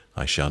cheer.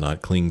 I shall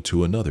not cling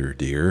to another,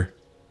 dear.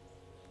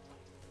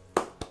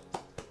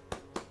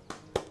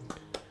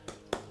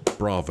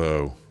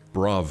 Bravo.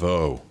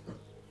 Bravo.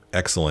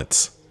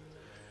 Excellent.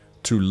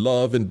 To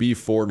love and be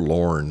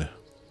forlorn.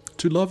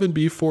 To love and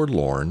be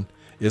forlorn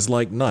is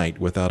like night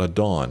without a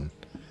dawn.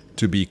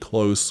 To be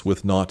close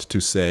with naught to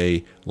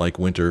say, like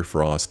winter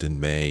frost in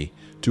May.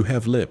 To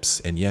have lips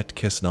and yet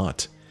kiss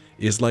not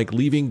is like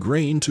leaving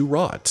grain to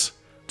rot.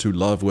 To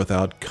love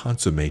without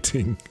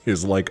consummating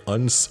is like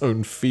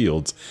unsown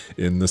fields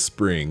in the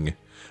spring.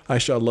 I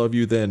shall love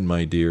you then,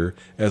 my dear,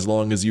 as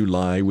long as you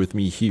lie with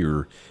me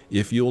here.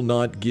 If you'll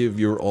not give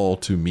your all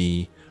to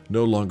me,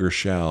 no longer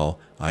shall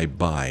I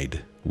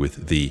bide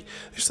with thee.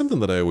 There's something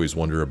that I always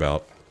wonder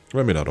about.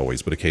 Well, I mean, not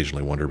always, but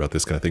occasionally wonder about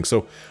this kind of thing.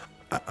 So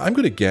I'm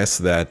going to guess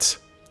that,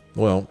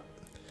 well,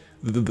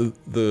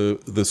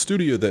 the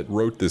studio that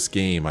wrote this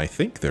game, I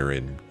think they're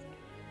in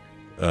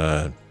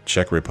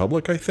Czech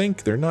Republic, I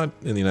think. They're not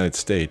in the United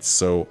States.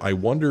 So I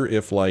wonder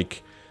if,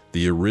 like,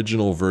 the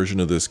original version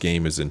of this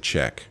game is in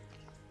Czech.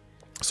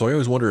 So I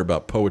always wonder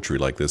about poetry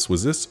like this.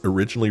 Was this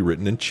originally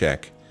written in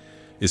Czech?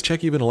 Is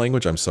Czech even a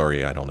language? I'm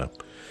sorry, I don't know.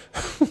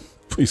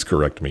 Please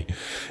correct me.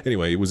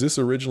 Anyway, was this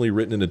originally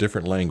written in a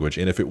different language?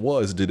 And if it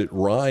was, did it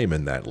rhyme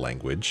in that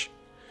language?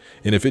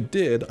 And if it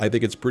did, I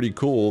think it's pretty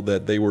cool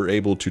that they were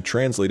able to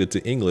translate it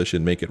to English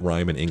and make it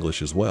rhyme in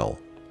English as well.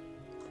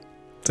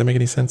 Does that make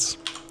any sense?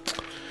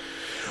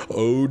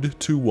 Ode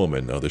to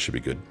Woman. Oh, this should be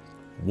good.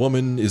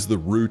 Woman is the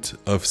root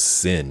of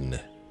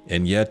sin,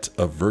 and yet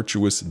of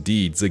virtuous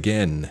deeds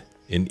again.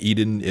 In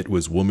Eden it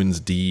was woman's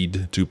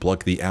deed to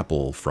pluck the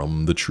apple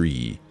from the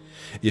tree.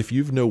 If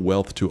you've no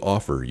wealth to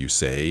offer, you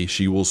say,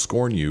 she will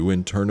scorn you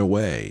and turn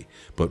away.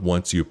 But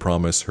once you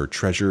promise her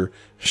treasure,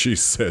 she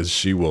says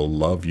she will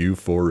love you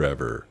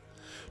forever.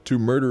 To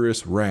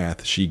murderous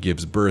wrath she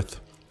gives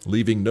birth,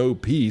 leaving no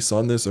peace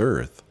on this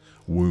earth.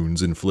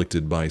 Wounds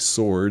inflicted by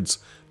swords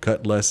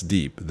cut less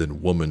deep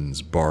than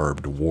woman's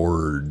barbed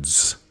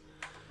words.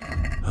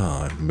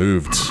 Oh, I'm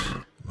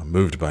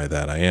moved by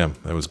that. I am.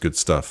 That was good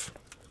stuff.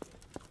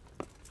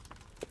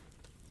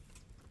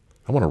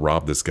 I want to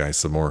rob this guy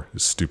some more,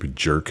 this stupid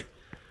jerk.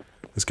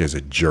 This guy's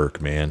a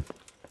jerk, man.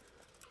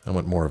 I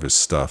want more of his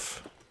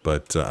stuff.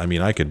 But, I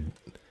mean, I could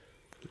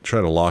try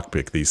to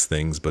lockpick these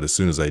things, but as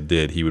soon as I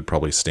did, he would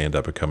probably stand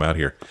up and come out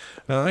here.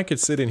 Now, I could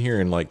sit in here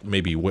and, like,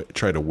 maybe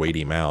try to wait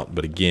him out,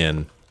 but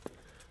again,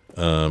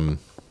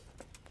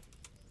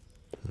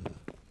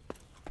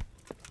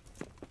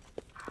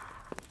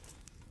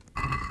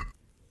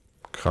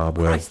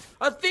 cobweb. Christ,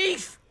 a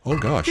thief! Oh,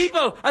 gosh.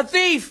 People, a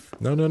thief!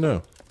 No, no,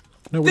 no.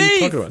 No, what are you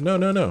talking about? No,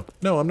 no, no.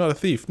 No, I'm not a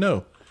thief.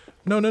 No.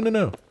 No, no, no,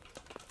 no.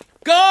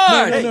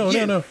 Guard! No, no,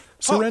 no, no.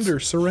 Surrender,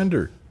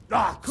 surrender.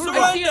 I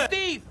see a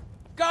thief!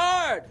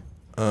 Guard!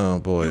 Oh,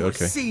 boy,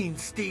 okay. Seen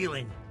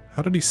stealing.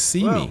 How did he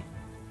see me?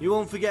 You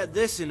won't forget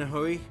this in a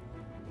hurry,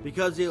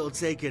 because it'll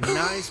take a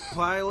nice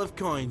pile of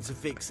coins to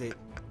fix it.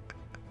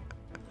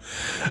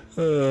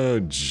 Oh,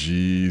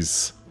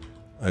 jeez.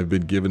 I've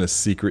been given a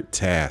secret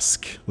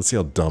task. Let's see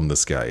how dumb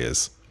this guy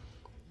is.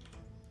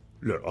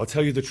 Look, I'll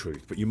tell you the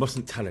truth, but you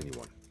mustn't tell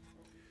anyone.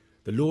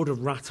 The Lord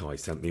of Rat-Eye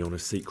sent me on a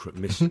secret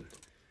mission,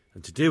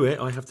 and to do it,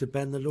 I have to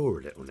bend the law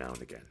a little now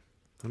and again.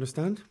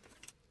 Understand?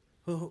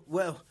 Oh,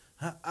 well,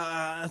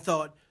 I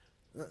thought...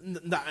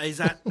 That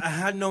is, I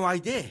had no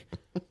idea.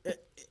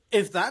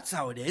 If that's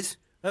how it is,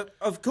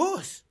 of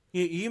course,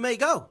 you may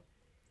go.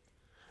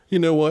 You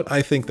know what?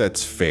 I think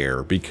that's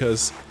fair,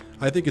 because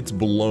I think it's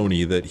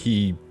baloney that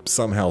he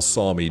somehow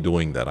saw me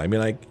doing that. I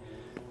mean,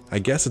 I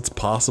guess it's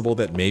possible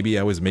that maybe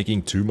I was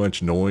making too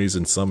much noise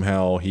and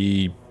somehow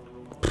he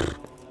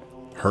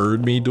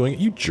heard me doing it.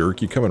 You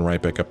jerk, you coming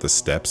right back up the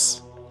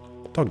steps.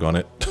 Doggone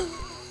it.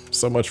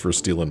 So much for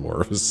stealing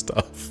more of his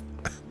stuff.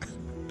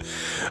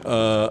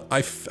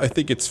 I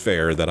think it's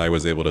fair that I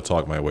was able to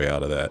talk my way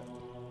out of that.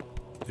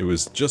 It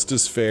was just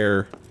as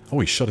fair... Oh,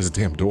 he shut his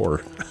damn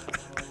door.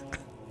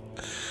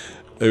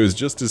 It was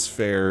just as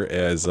fair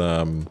as,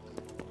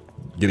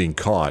 getting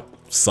caught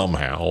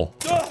somehow.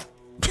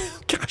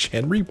 Gosh,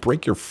 Henry,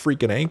 break your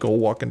freaking ankle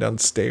walking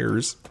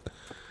downstairs.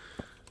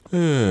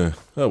 Oh,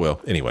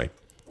 well, anyway.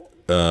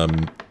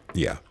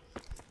 Yeah.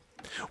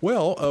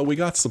 Well, we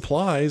got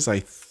supplies, I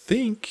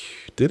think.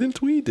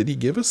 Didn't we? Did he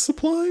give us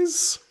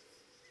supplies?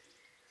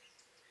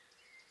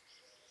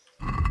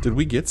 Did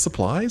we get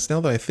supplies?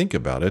 Now that I think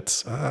about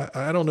it,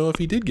 I don't know if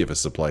he did give us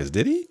supplies.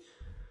 Did he?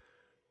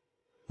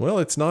 Well,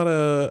 it's not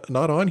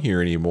on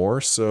here anymore,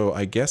 so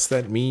I guess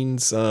that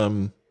means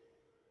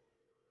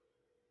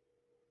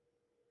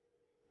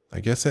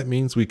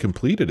we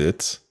completed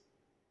it.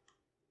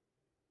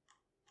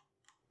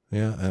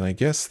 Yeah, and I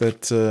guess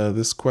that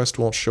this quest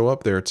won't show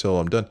up there till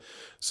I'm done.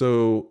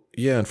 So,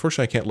 yeah,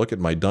 unfortunately I can't look at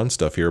my done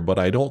stuff here, but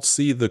I don't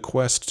see the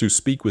quest to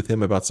speak with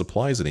him about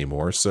supplies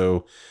anymore,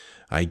 so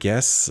I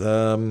guess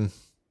we're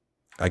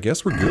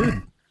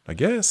good. I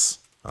guess.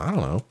 I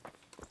don't know.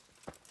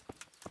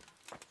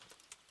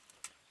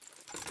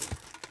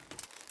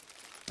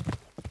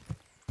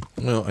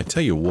 Well, I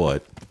tell you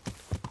what.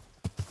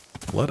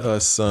 Let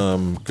us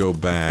go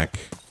back.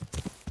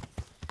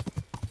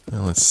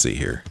 Well, let's see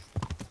here.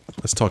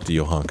 Let's talk to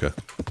Johanka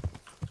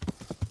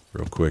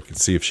real quick and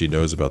see if she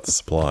knows about the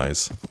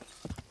supplies.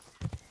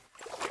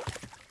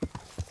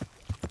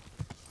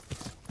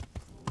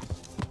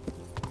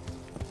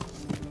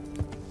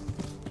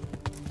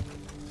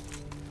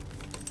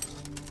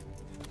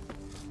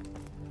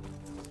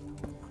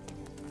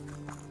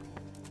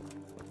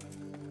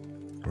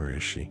 Where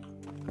is she?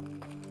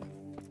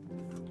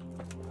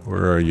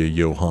 Where are you,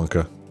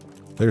 Johanka?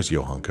 There's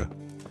Johanka.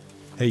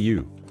 Hey,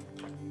 you.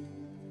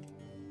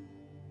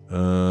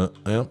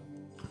 Well,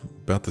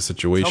 about the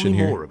situation Tell me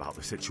here. more about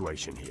the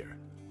situation here.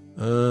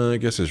 I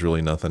guess there's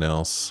really nothing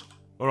else.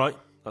 All right,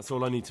 that's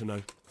all I need to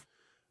know.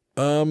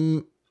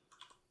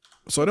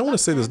 So I don't want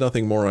to say there's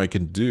nothing more I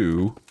can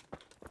do,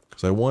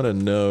 because I want to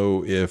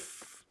know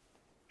if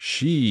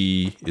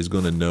she is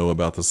going to know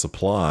about the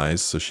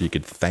supplies so she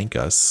could thank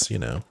us, you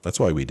know. That's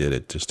why we did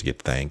it, just to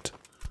get thanked.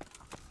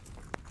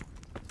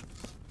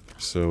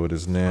 So it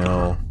is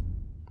now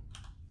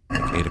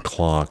like 8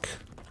 o'clock.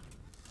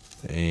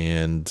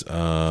 And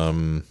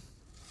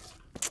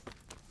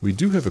we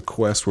do have a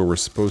quest where we're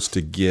supposed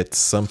to get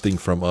something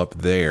from up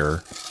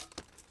there.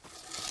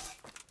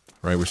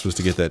 Right, we're supposed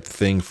to get that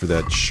thing for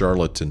that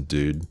charlatan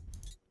dude.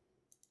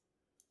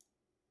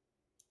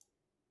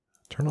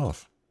 Turn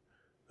off.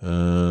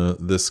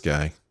 This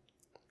guy.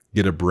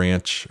 Get a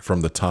branch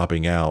from the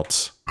topping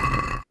out.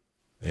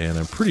 And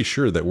I'm pretty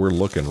sure that we're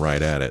looking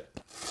right at it.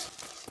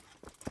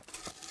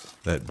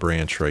 That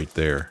branch right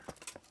there.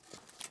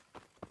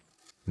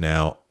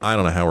 Now, I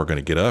don't know how we're going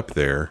to get up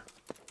there.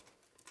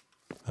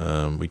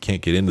 We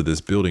can't get into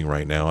this building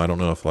right now. I don't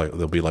know if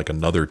there'll be like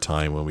another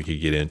time when we could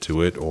get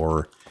into it,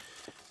 or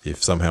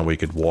if somehow we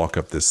could walk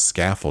up this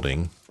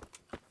scaffolding.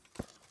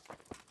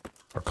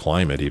 Or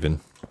climb it, even.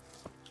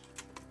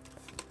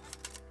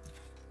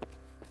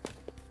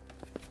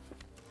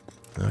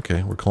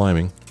 Okay, we're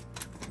climbing.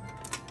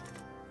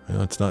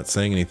 Well, it's not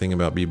saying anything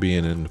about me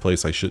being in a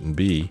place I shouldn't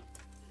be.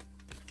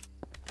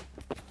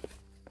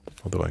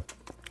 Although I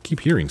keep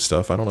hearing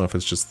stuff. I don't know if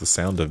it's just the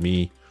sound of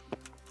me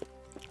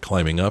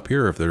climbing up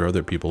here, or if there are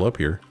other people up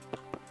here.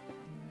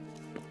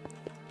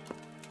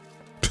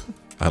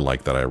 I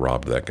like that I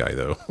robbed that guy,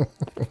 though.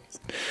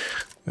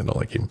 I don't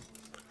like him.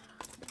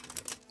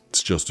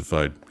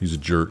 justified. He's a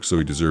jerk, so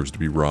he deserves to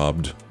be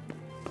robbed.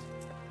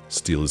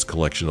 Steal his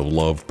collection of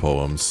love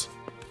poems.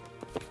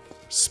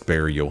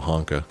 Spare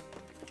Johanka.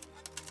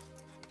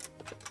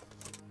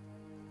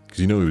 Because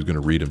you know he was going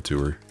to read them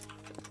to her.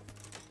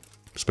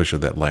 Especially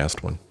that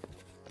last one.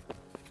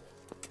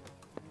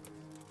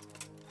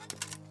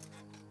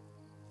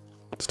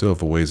 Still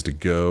have a ways to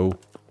go.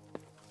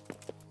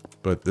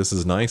 But this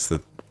is nice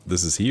that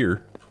this is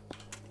here.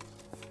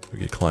 We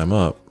can climb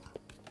up.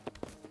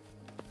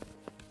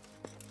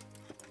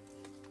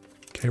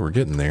 Okay, we're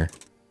getting there.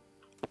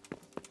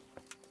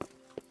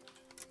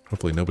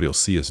 Hopefully nobody will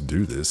see us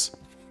do this.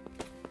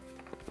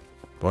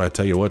 Boy, I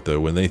tell you what though,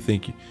 when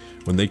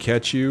they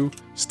catch you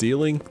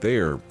stealing, they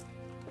are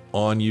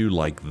on you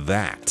like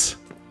that.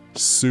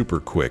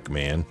 Super quick,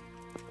 man.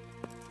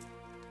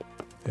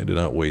 They did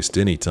not waste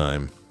any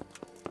time.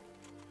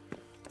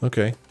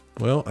 Okay,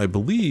 well, I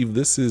believe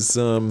this is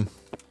what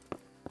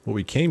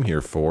we came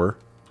here for.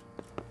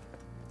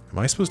 Am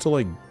I supposed to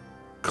like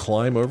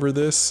climb over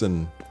this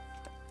and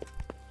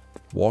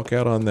walk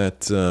out on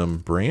that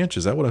branch?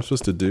 Is that what I'm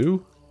supposed to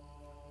do?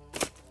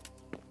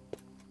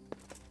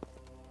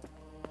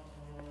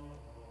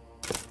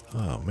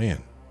 Oh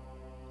man,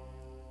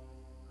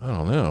 I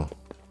don't know.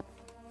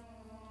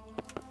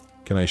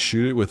 Can I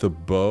shoot it with a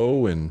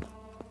bow and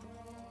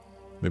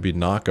maybe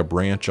knock a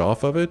branch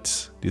off of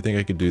it? Do you think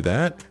I could do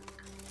that?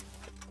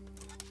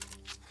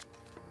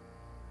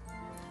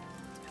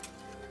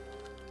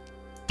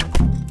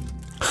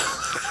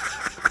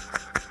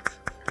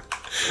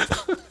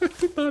 I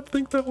did not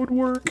think that would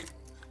work.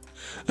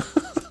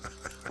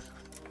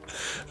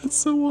 That's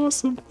so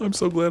awesome. I'm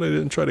so glad I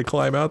didn't try to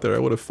climb out there. I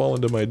would have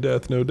fallen to my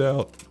death, no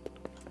doubt.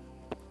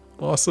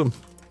 Awesome.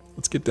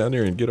 Let's get down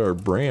there and get our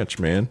branch,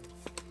 man.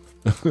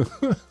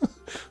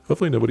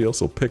 Hopefully nobody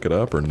else will pick it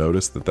up or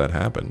notice that that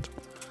happened.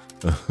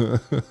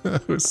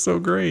 It was so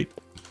great.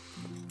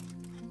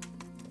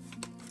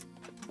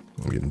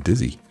 I'm getting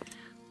dizzy.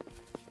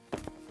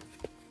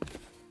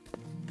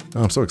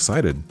 Oh, I'm so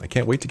excited. I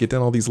can't wait to get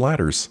down all these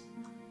ladders.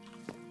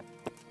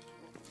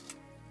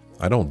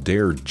 I don't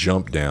dare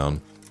jump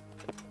down.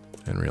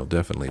 Henry will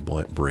definitely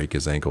break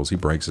his ankles. He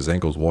breaks his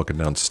ankles walking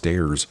down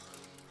stairs.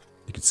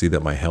 You can see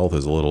that my health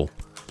is a little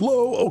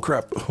low. Oh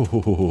crap.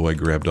 Oh, I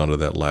grabbed onto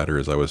that ladder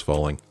as I was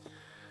falling.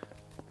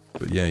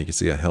 But yeah, you can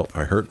see I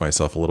hurt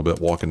myself a little bit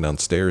walking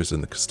downstairs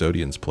in the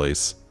Custodian's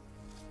place.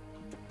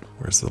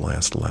 Where's the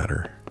last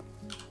ladder?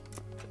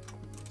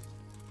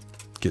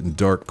 Getting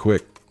dark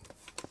quick.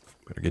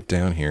 Better get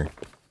down here.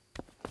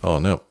 Oh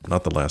no,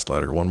 not the last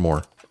ladder. One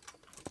more.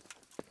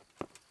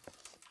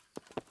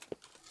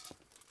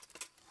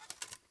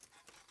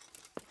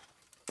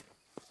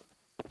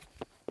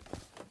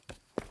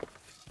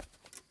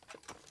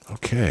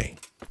 Okay.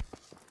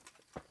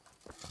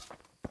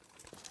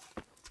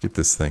 Get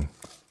this thing.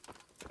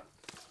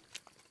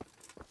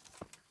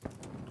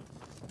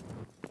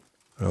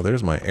 Oh,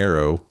 there's my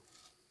arrow.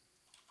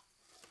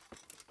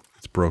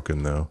 It's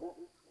broken though.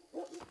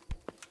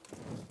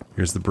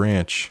 Here's the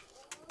branch.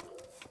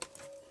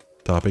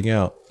 Topping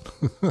out.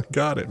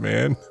 Got it,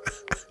 man.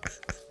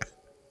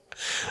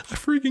 I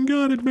freaking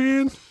got it,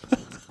 man.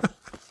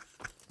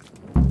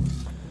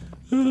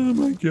 Oh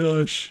my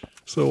gosh.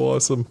 So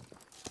awesome.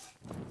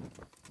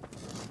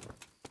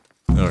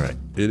 Alright,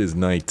 it is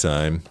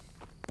nighttime.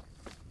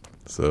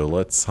 So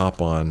let's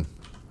hop on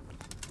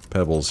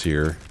Pebbles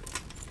here.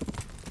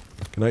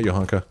 Good night,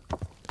 Johanka.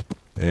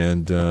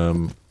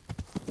 And,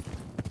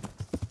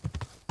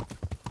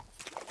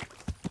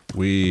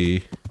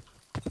 we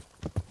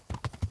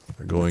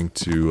are going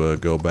to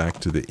go back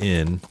to the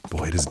inn.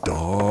 Boy, it is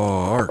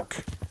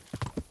dark.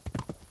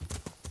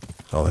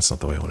 Oh, that's not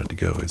the way I wanted to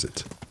go, is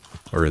it?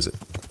 Or is it?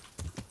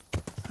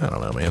 I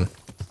don't know, man.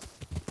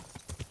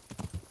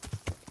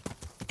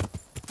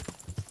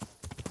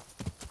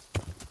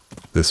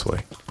 This way,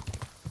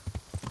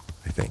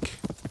 I think.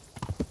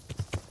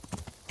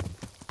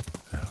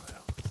 I don't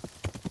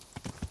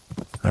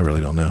know. I really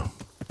don't know.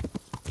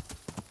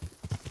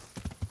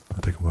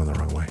 I think I'm going the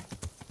wrong way.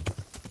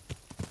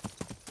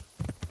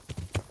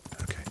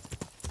 Okay.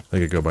 I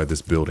could go by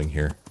this building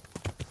here.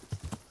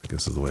 I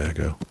guess this is the way I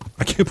go.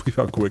 I can't believe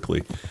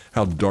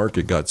how dark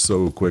it got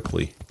so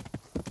quickly.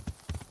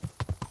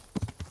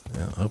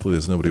 Yeah, hopefully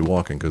there's nobody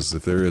walking, because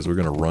if there is, we're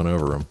going to run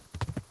over them.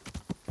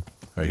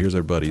 Alright, here's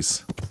our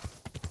buddies.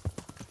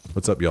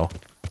 What's up, y'all?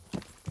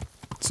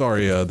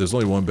 Sorry, there's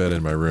only one bed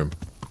in my room.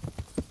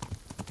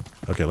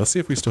 Okay, let's see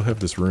if we still have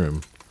this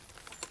room.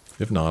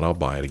 If not, I'll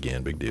buy it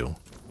again. Big deal.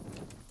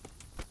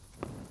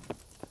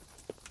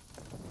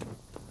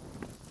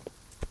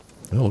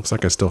 Well, looks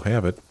like I still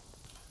have it.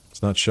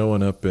 It's not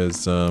showing up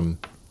as,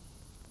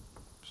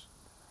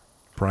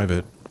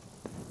 private.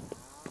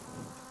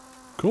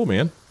 Cool,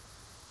 man.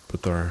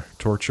 Put our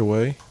torch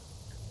away.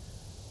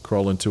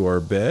 Crawl into our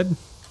bed.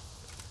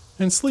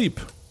 And sleep.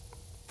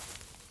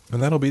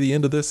 And that'll be the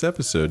end of this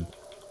episode.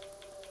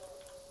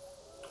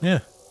 Yeah,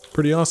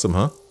 pretty awesome,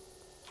 huh?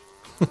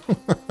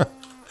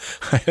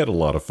 I had a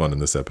lot of fun in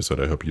this episode.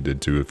 I hope you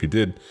did too. If you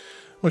did,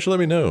 why don't you let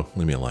me know?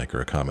 Leave me a like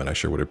or a comment. I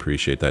sure would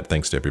appreciate that.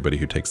 Thanks to everybody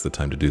who takes the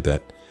time to do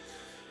that.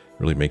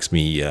 Really makes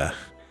me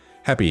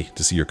happy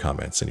to see your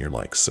comments and your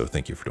likes, so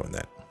thank you for doing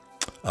that.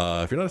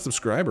 If you're not a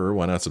subscriber,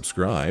 why not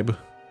subscribe?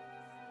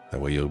 That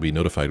way you'll be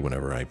notified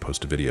whenever I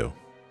post a video.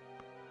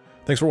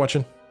 Thanks for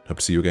watching. Hope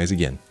to see you guys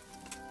again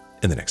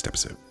in the next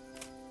episode.